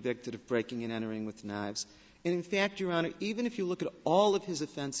accused or convicted of breaking and entering with knives. And in fact, Your Honor, even if you look at all of his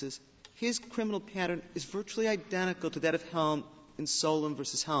offenses, his criminal pattern is virtually identical to that of Helm in Solem v.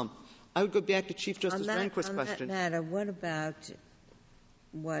 Helm. I would go back to Chief Justice Rehnquist's question. On that matter, what about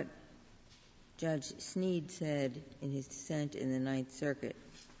what Judge Sneed said in his dissent in the Ninth Circuit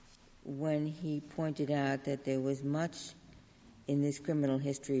when he pointed out that there was much in this criminal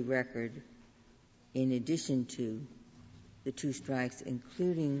history record in addition to the two strikes,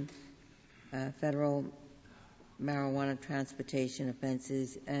 including federal marijuana transportation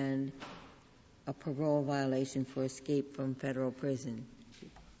offenses and a parole violation for escape from federal prison?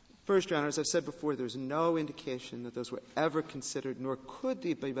 First, Your Honor, as I've said before, there's no indication that those were ever considered, nor could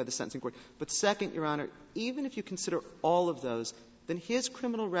they be by the sentencing court. But second, Your Honor, even if you consider all of those, then his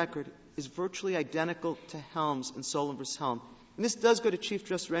criminal record is virtually identical to Helm's in Solem v. Helm. And this does go to Chief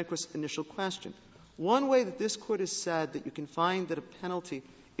Justice Rehnquist's initial question. One way that this Court has said that you can find that a penalty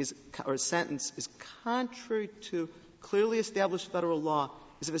or a sentence is contrary to clearly established federal law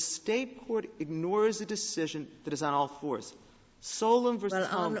is if a state court ignores a decision that is on all fours. Solem v. Well,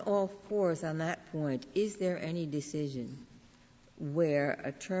 Helm. on all fours on that point, is there any decision where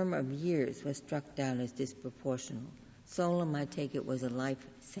a term of years was struck down as disproportional? Solem, I take it, was a life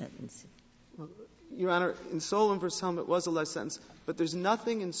sentence. Well, Your Honor, in Solem v. Helm, it was a life sentence, but there's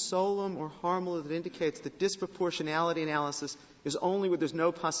nothing in Solem or Harmel that indicates that disproportionality analysis is only where there's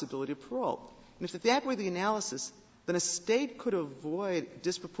no possibility of parole. And if that were the analysis, then a state could avoid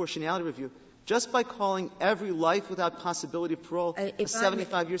disproportionality review just by calling every life without possibility of parole a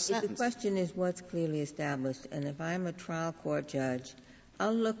 75-year sentence. If the question is what's clearly established, and if I'm a trial court judge,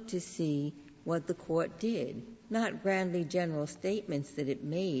 I'll look to see what the court did, not grandly general statements that it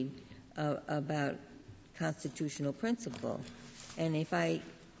made about constitutional principle. And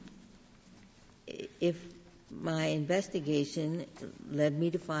if my investigation led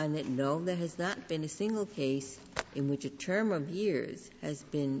me to find that, no, there has not been a single case in which a term of years has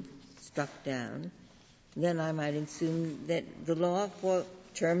been struck down, then I might assume that the law for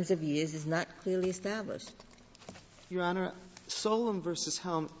terms of years is not clearly established. Your Honor, Solem v.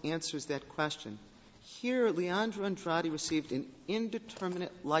 Helm answers that question. Here, Leandro Andrade received an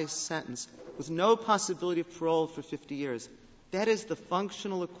indeterminate life sentence with no possibility of parole for 50 years. That is the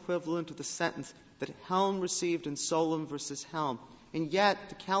functional equivalent of the sentence that Helm received in Solem v. Helm. And yet,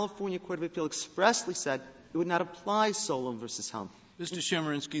 the California Court of Appeal expressly said it would not apply Solem v. Helm. Mr.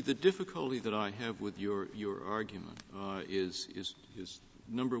 Chemerinsky, the difficulty that I have with your argument is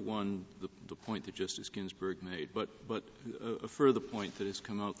number one, the point that Justice Ginsburg made, but a further point that has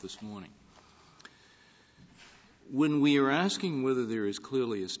come out this morning. When we are asking whether there is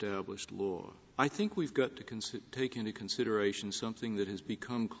clearly established law, I think we've got to take into consideration something that has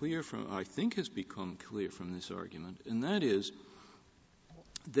become clear from this argument, and that is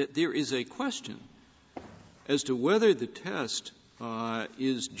that there is a question as to whether the test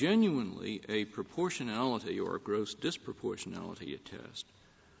is genuinely a proportionality or a gross disproportionality test,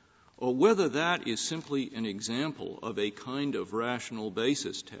 or whether that is simply an example of a kind of rational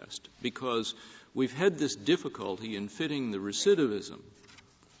basis test, because we've had this difficulty in fitting the recidivism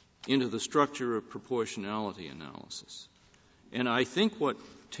into the structure of proportionality analysis. And I think what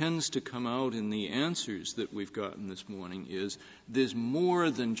tends to come out in the answers that we've gotten this morning is there's more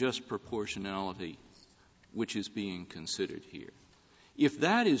than just proportionality which is being considered here. If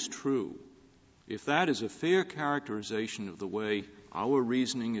that is true, if that is a fair characterization of the way our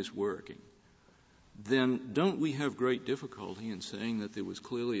reasoning is working, then don't we have great difficulty in saying that there was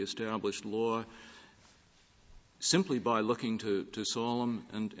clearly established law simply by looking to Solem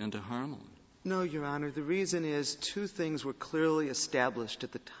and to Harmelin? No, Your Honor. The reason is two things were clearly established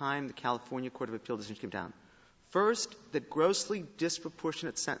at the time the California Court of Appeal decision came down. First, that grossly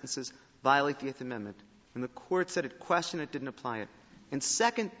disproportionate sentences violate the Eighth Amendment. And the Court said it questioned it, didn't apply it. And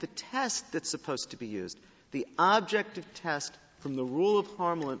second, the test that's supposed to be used, the objective test from the rule of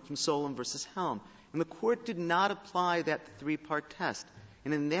Harmelin from Solem versus Helm. And the Court did not apply that three-part test.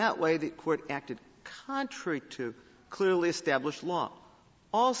 And in that way, the Court acted contrary to clearly established law.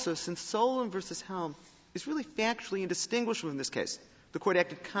 Also, since Solem versus Helm is really factually indistinguishable in this case, the Court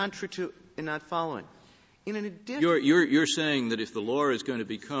acted contrary to and not following. In addition, you're saying that if the law is going to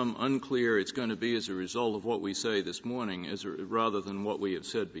become unclear, it's going to be as a result of what we say this morning rather than what we have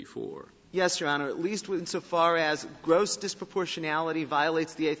said before. Yes, Your Honor, at least insofar as gross disproportionality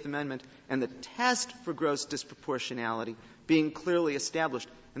violates the Eighth Amendment and the test for gross disproportionality being clearly established.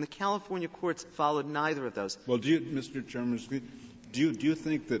 And the California courts followed neither of those. Well, Mr. Chairman, do you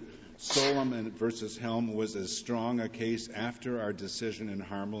think that Solem versus Helm was as strong a case after our decision in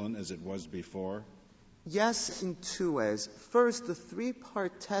Harmelin as it was before? Yes, in two ways. First, the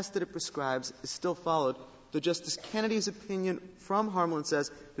three-part test that it prescribes is still followed, though Justice Kennedy's opinion from Harmelin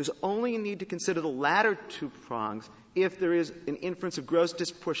says there's only a need to consider the latter two prongs if there is an inference of gross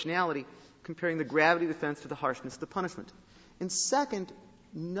disproportionality comparing the gravity of the offense to the harshness of the punishment. And second,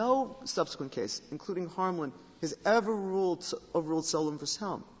 no subsequent case, including Harmelin, has ever overruled Solem versus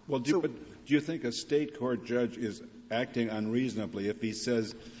Helm. Well, do you think a state court judge is acting unreasonably if he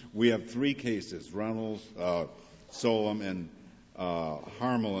says we have three cases, Reynolds, Solem, and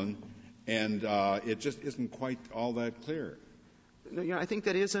Harmelin, and it just isn't quite all that clear? No, I think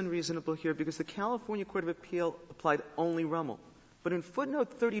that is unreasonable here because the California Court of Appeal applied only Rummel. But in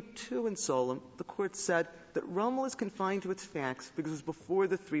footnote 32 in Solem, the Court said that Rummel is confined to its facts because it was before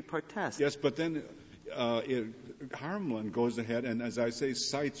the three-part test. Yes, but then Harmelin goes ahead and, as I say,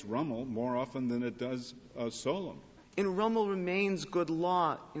 cites Rummel more often than it does Solem. And Rummel remains good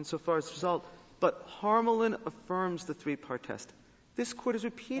law insofar as result, but Harmelin affirms the three-part test. This Court has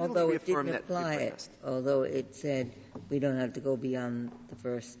repeatedly reaffirmed that three-part test. Although it said we don't have to go beyond the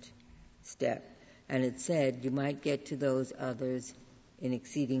first step. And it said you might get to those others in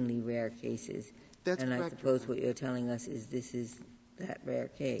exceedingly rare cases. That's and correct. I suppose what you're telling us is this is that rare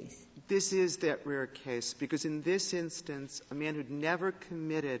case. This is that rare case because in this instance, a man who'd never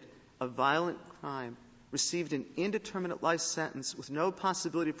committed a violent crime received an indeterminate life sentence with no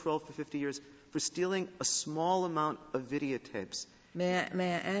possibility of parole for 50 years for stealing a small amount of videotapes. May I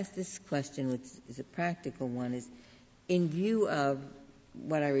ask this question, which is a practical one, is in view of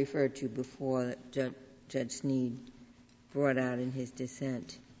what I referred to before that Judge Sneed brought out in his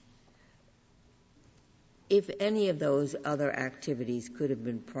dissent, if any of those other activities could have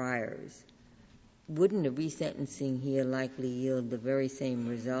been priors, wouldn't a resentencing here likely yield the very same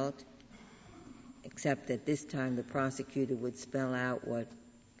result, except that this time the prosecutor would spell out what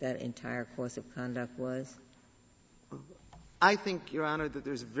that entire course of conduct was? I think, Your Honor, that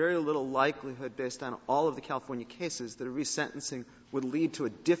there's very little likelihood, based on all of the California cases, that a resentencing would lead to a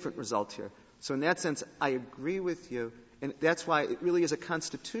different result here. So in that sense, I agree with you, and that's why it really is a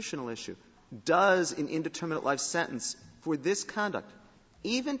constitutional issue. Does an indeterminate life sentence for this conduct,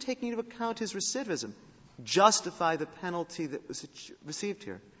 even taking into account his recidivism, justify the penalty that was received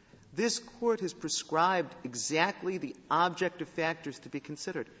here? This Court has prescribed exactly the objective factors to be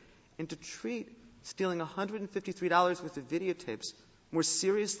considered. And to treat stealing $153 worth of videotapes more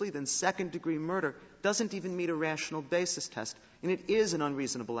seriously than second-degree murder doesn't even meet a rational basis test, and it is an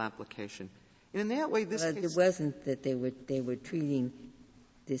unreasonable application. And in that way, this case... It wasn't that they were treating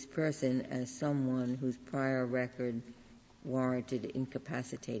this person as someone whose prior record warranted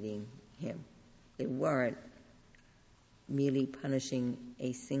incapacitating him. They weren't merely punishing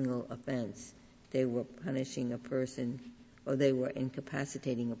a single offense. They were punishing a person, or they were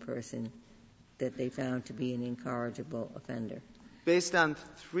incapacitating a person that they found to be an incorrigible offender. Based on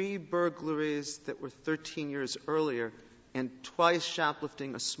 3 burglaries that were 13 years earlier and twice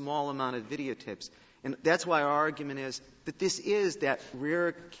shoplifting a small amount of videotapes. And that's why our argument is that this is that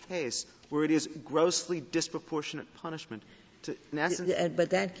rare case where it is grossly disproportionate punishment. In essence,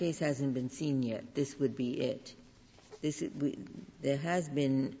 but that case hasn't been seen yet. This would be it. There has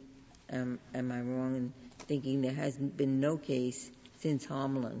been, am I wrong in thinking there has been no case since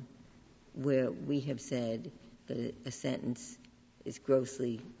Harmelin where we have said that a sentence is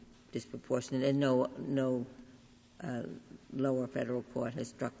grossly disproportionate and no lower federal court has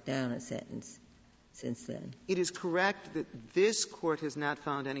struck down a sentence since then. It is correct that this Court has not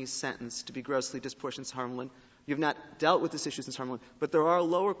found any sentence to be grossly disproportionate since Harmelin. You have not dealt with this issue since Harmelin, but there are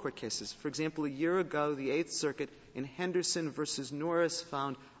lower court cases. For example, a year ago, the Eighth Circuit in Henderson versus Norris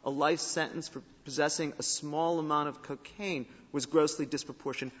found a life sentence for possessing a small amount of cocaine was grossly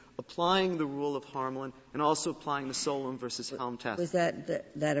disproportionate, applying the rule of Harmelin and also applying the Solem versus Helm test. Was that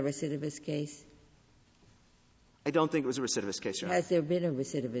a recidivist case? I don't think it was a recidivist case, Your Honor. Has there been a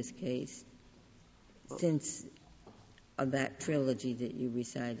recidivist case since that trilogy that you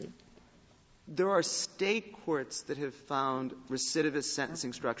recited? There are state courts that have found recidivist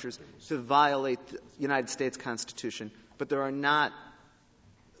sentencing structures to violate the United States Constitution, but there are not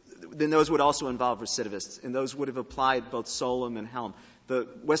 — then those would also involve recidivists, and those would have applied both Solem and Helm. The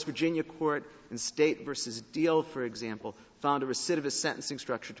West Virginia court in State versus Deal, for example, found a recidivist sentencing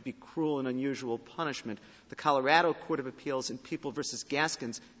structure to be cruel and unusual punishment. The Colorado Court of Appeals in People versus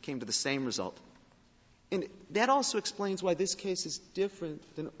Gaskins came to the same result. And that also explains why this case is different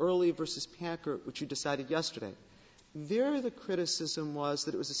than Early versus Packer, which you decided yesterday. There, the criticism was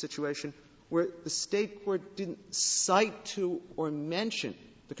that it was a situation where the state court didn't cite to or mention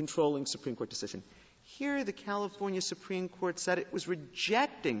the controlling Supreme Court decision. Here, the California Supreme Court said it was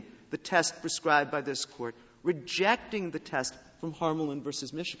rejecting the test prescribed by this Court, rejecting the test from Harmelin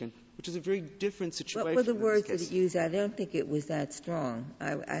versus Michigan, which is a very different situation. What were the words that it used? I don't think it was that strong.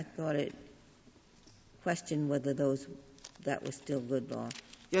 I thought it questioned whether that was still good law.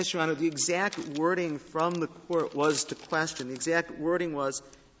 Yes, Your Honor. The exact wording from the Court was to question. The exact wording was,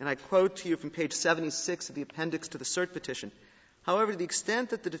 and I quote to you from page 76 of the appendix to the cert petition, however, to the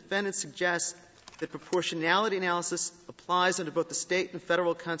extent that the defendant suggests that proportionality analysis applies under both the state and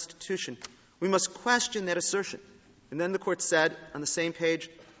federal constitution, we must question that assertion. And then the Court said on the same page,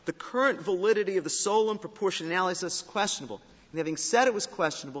 the current validity of the Solem proportion analysis is questionable. And having said it was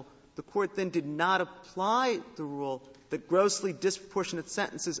questionable, the Court then did not apply the rule that grossly disproportionate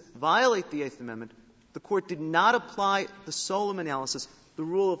sentences violate the Eighth Amendment. The Court did not apply the Solem analysis, the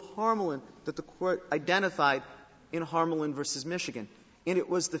rule of Harmelin that the Court identified in Harmelin versus Michigan. And it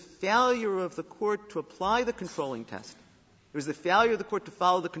was the failure of the Court to apply the controlling test. It was the failure of the Court to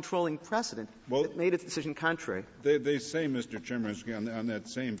follow the controlling precedent that made its decision contrary. They say, Mr. Chairman, on that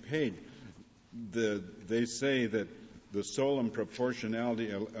same page, they say that the Solem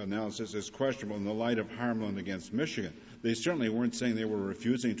proportionality analysis is questionable in the light of Harmelin against Michigan. They certainly weren't saying they were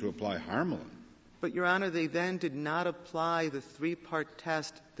refusing to apply Harmelin. But, Your Honor, they then did not apply the three-part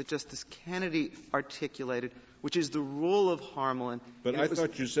test that Justice Kennedy articulated, which is the rule of Harmelin. But I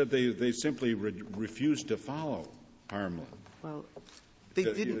thought you said they simply refused to follow Harmelin. Well, they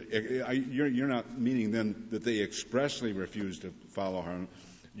didn't. You're not meaning then that they expressly refused to follow Harmelin.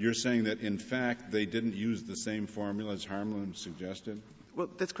 You're saying that, in fact, they didn't use the same formula as Harmelin suggested? Well,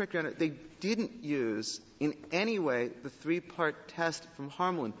 that's correct, Your Honor. They didn't use in any way the three-part test from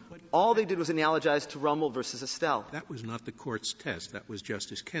Harmelin. All they did was analogize to Rummel versus Estelle. That was not the Court's test. That was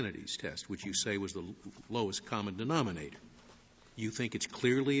Justice Kennedy's test, which you say was the lowest common denominator. You think it's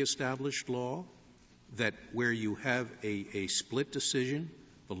clearly established law that where you have a split decision,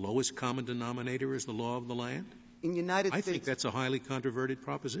 the lowest common denominator is the law of the land? In United States, I think that's a highly controverted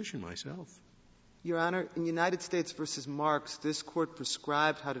proposition myself. Your Honor, in United States versus Marks, this Court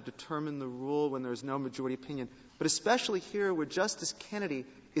prescribed how to determine the rule when there is no majority opinion. But especially here where Justice Kennedy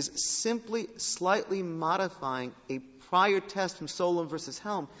is simply slightly modifying a prior test from Solem versus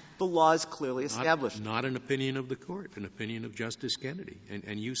Helm, the law is clearly established. Not an opinion of the Court, an opinion of Justice Kennedy.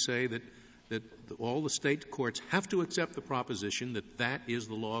 And you say that all the state courts have to accept the proposition that that is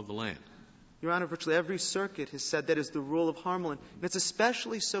the law of the land. Your Honor, virtually every circuit has said that is the rule of Harmelin. And it's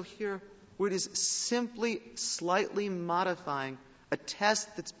especially so here where it is simply slightly modifying a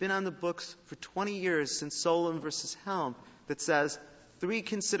test that's been on the books for 20 years since Solem versus Helm that says three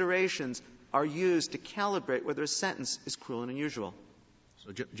considerations are used to calibrate whether a sentence is cruel and unusual.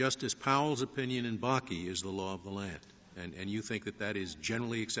 So Justice Powell's opinion in Bakke is the law of the land, and you think that that is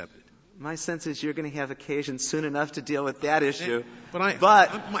generally accepted? My sense is you're going to have occasion soon enough to deal with that issue.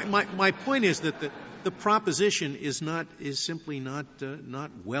 My point is that the proposition is simply not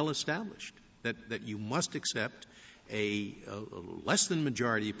well established, that you must accept a less than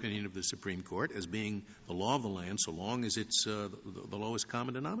majority opinion of the Supreme Court as being the law of the land so long as it's the lowest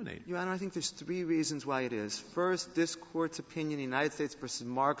common denominator? Your Honor, I think there's three reasons why it is. First, this Court's opinion in United States v.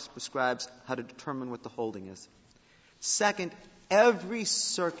 Marks prescribes how to determine what the holding is. Second, every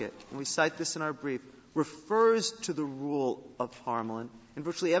circuit, and we cite this in our brief, refers to the rule of Harmelin, and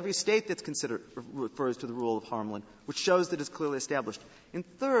virtually every state that's considered refers to the rule of Harmelin, which shows that it's clearly established. And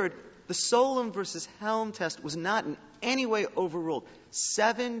third, the Solem versus Helm test was not in any way overruled.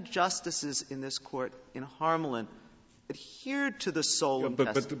 7 justices in this Court in Harmelin adhered to the Solem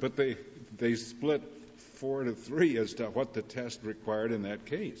test. But they split 4-3 as to what the test required in that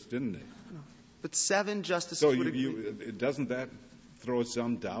case, didn't they? No. But 7 justices so would agree. Doesn't that throw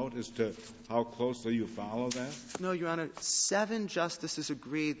some doubt as to how closely you follow that? No, Your Honor. 7 justices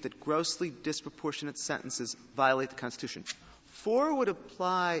agreed that grossly disproportionate sentences violate the Constitution. 4 would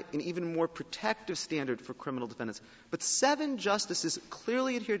apply an even more protective standard for criminal defendants. But 7 justices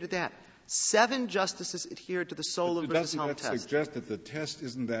clearly adhered to that. 7 justices adhered to the Solem versus Helm test. Doesn't that suggest that the test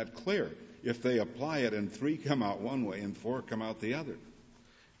isn't that clear if they apply it and 3 come out one way and 4 come out the other?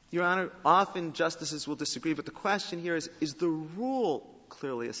 Your Honor, often justices will disagree, but the question here is the rule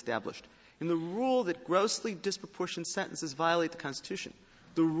clearly established? In the rule that grossly disproportionate sentences violate the Constitution,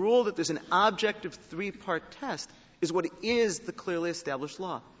 the rule that there's an objective 3-part test is what is the clearly established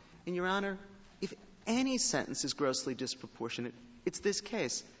law. And, Your Honor, if any sentence is grossly disproportionate, it's this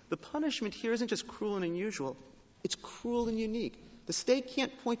case. The punishment here isn't just cruel and unusual. It's cruel and unique. The State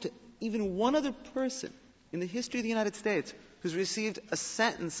can't point to even one other person in the history of the United States who's received a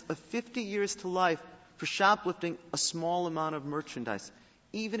sentence of 50 years to life for shoplifting a small amount of merchandise.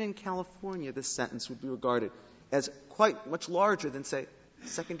 Even in California, this sentence would be regarded as quite much larger than, say,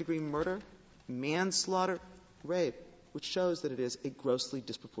 second-degree murder, manslaughter, rape, which shows that it is a grossly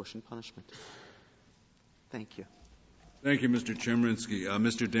disproportionate punishment. Thank you. Thank you, Mr. Chemerinsky.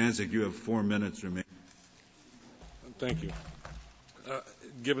 Mr. Danzig, you have 4 minutes remaining. Thank you.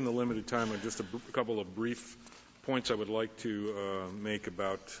 Given the limited time, just a couple of brief points I would like to make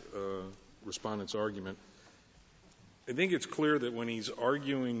about Respondent's argument. I think it's clear that when he's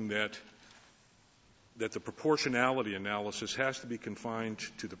arguing that the proportionality analysis has to be confined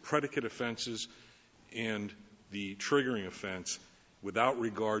to the predicate offenses and the triggering offense without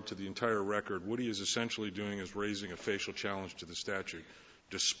regard to the entire record, what he is essentially doing is raising a facial challenge to the statute,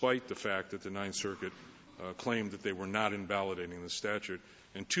 despite the fact that the Ninth Circuit claimed that they were not invalidating the statute.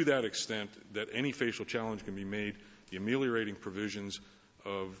 And to that extent, that any facial challenge can be made, the ameliorating provisions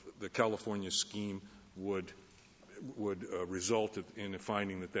of the California scheme would result in a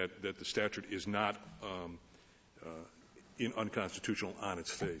finding that the statute is not unconstitutional on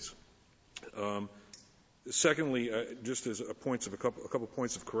its face. Secondly, just as a couple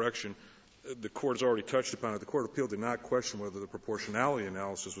points of correction, the Court has already touched upon it. The Court of Appeal did not question whether the proportionality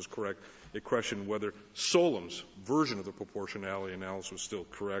analysis was correct. It questioned whether Solem's version of the proportionality analysis was still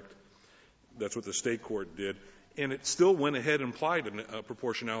correct. That's what the State court did. And it still went ahead and applied a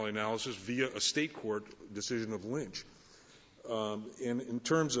proportionality analysis via a State court decision of Lynch. And in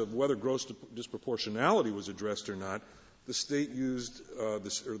terms of whether gross disproportionality was addressed or not, the State used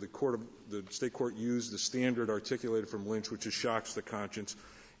the State court used the standard articulated from Lynch, which is shocks the conscience.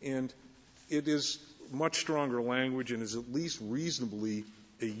 And it is much stronger language and is at least reasonably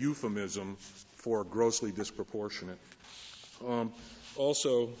a euphemism for grossly disproportionate.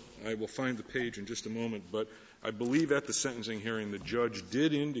 Also, I will find the page in just a moment, but I believe at the sentencing hearing the judge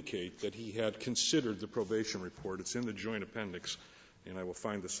did indicate that he had considered the probation report. It's in the joint appendix, and I will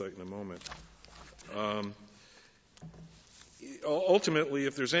find the site in a moment. Ultimately,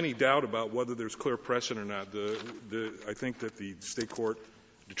 if there's any doubt about whether there's clear precedent or not, I think that the State court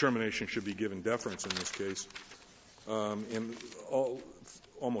determination should be given deference in this case. And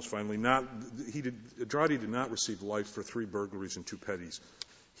almost finally, Andrade did not receive life for 3 burglaries and 2 petties.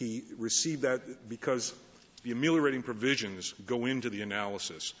 He received that because the ameliorating provisions go into the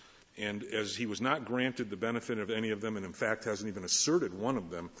analysis. And as he was not granted the benefit of any of them, and in fact hasn't even asserted one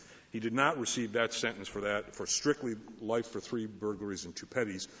of them, he did not receive that sentence for strictly life for 3 burglaries and 2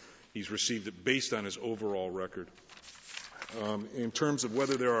 petties. He's received it based on his overall record. In terms of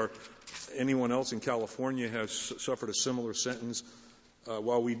whether anyone else in California has suffered a similar sentence,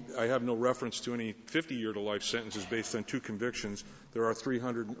 while I have no reference to any 50-year-to-life sentences based on 2 convictions, there are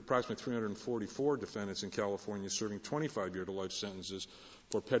approximately 344 defendants in California serving 25-year-to-life sentences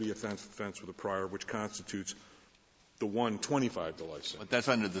for petty offense with a prior, which constitutes the 1 25-to-life sentence. But that's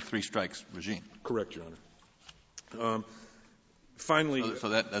under the 3 strikes regime. Correct, Your Honor. Finally, so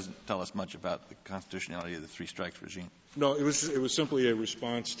that doesn't tell us much about the constitutionality of the three strikes regime. No, it was simply a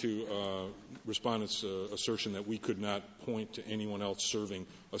response to respondents' assertion that we could not point to anyone else serving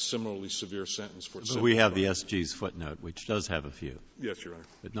a similarly severe sentence for. But we have the SG's footnote, which does have a few. Yes, Your Honor.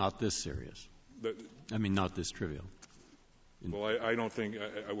 But not this serious. Not this trivial. Well, I don't think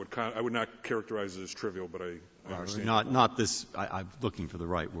I would not characterize it as trivial, but I understand. Not this. I'm looking for the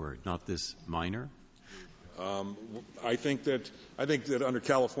right word. Not this minor. I think that under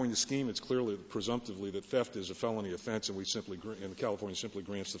California scheme, it's clearly presumptively that theft is a felony offense, and California simply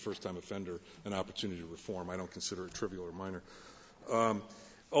grants the first-time offender an opportunity to reform. I don't consider it trivial or minor.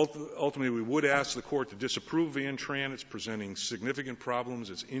 Ultimately, we would ask the court to disapprove Van Tran. It's presenting significant problems.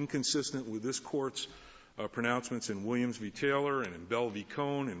 It's inconsistent with this court's pronouncements in Williams v. Taylor and in Bell v.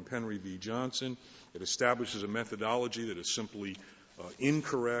 Cohn and Penry v. Johnson. It establishes a methodology that is simply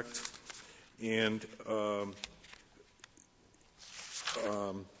incorrect. And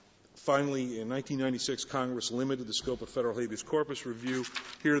finally, in 1996, Congress limited the scope of federal habeas corpus review.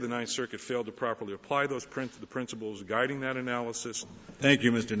 Here, the Ninth Circuit failed to properly apply the principles guiding that analysis. Thank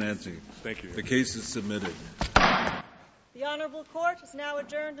you, Mr. Nancy. Thank you. The case is submitted. The Honorable Court is now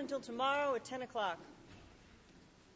adjourned until tomorrow at 10 o'clock.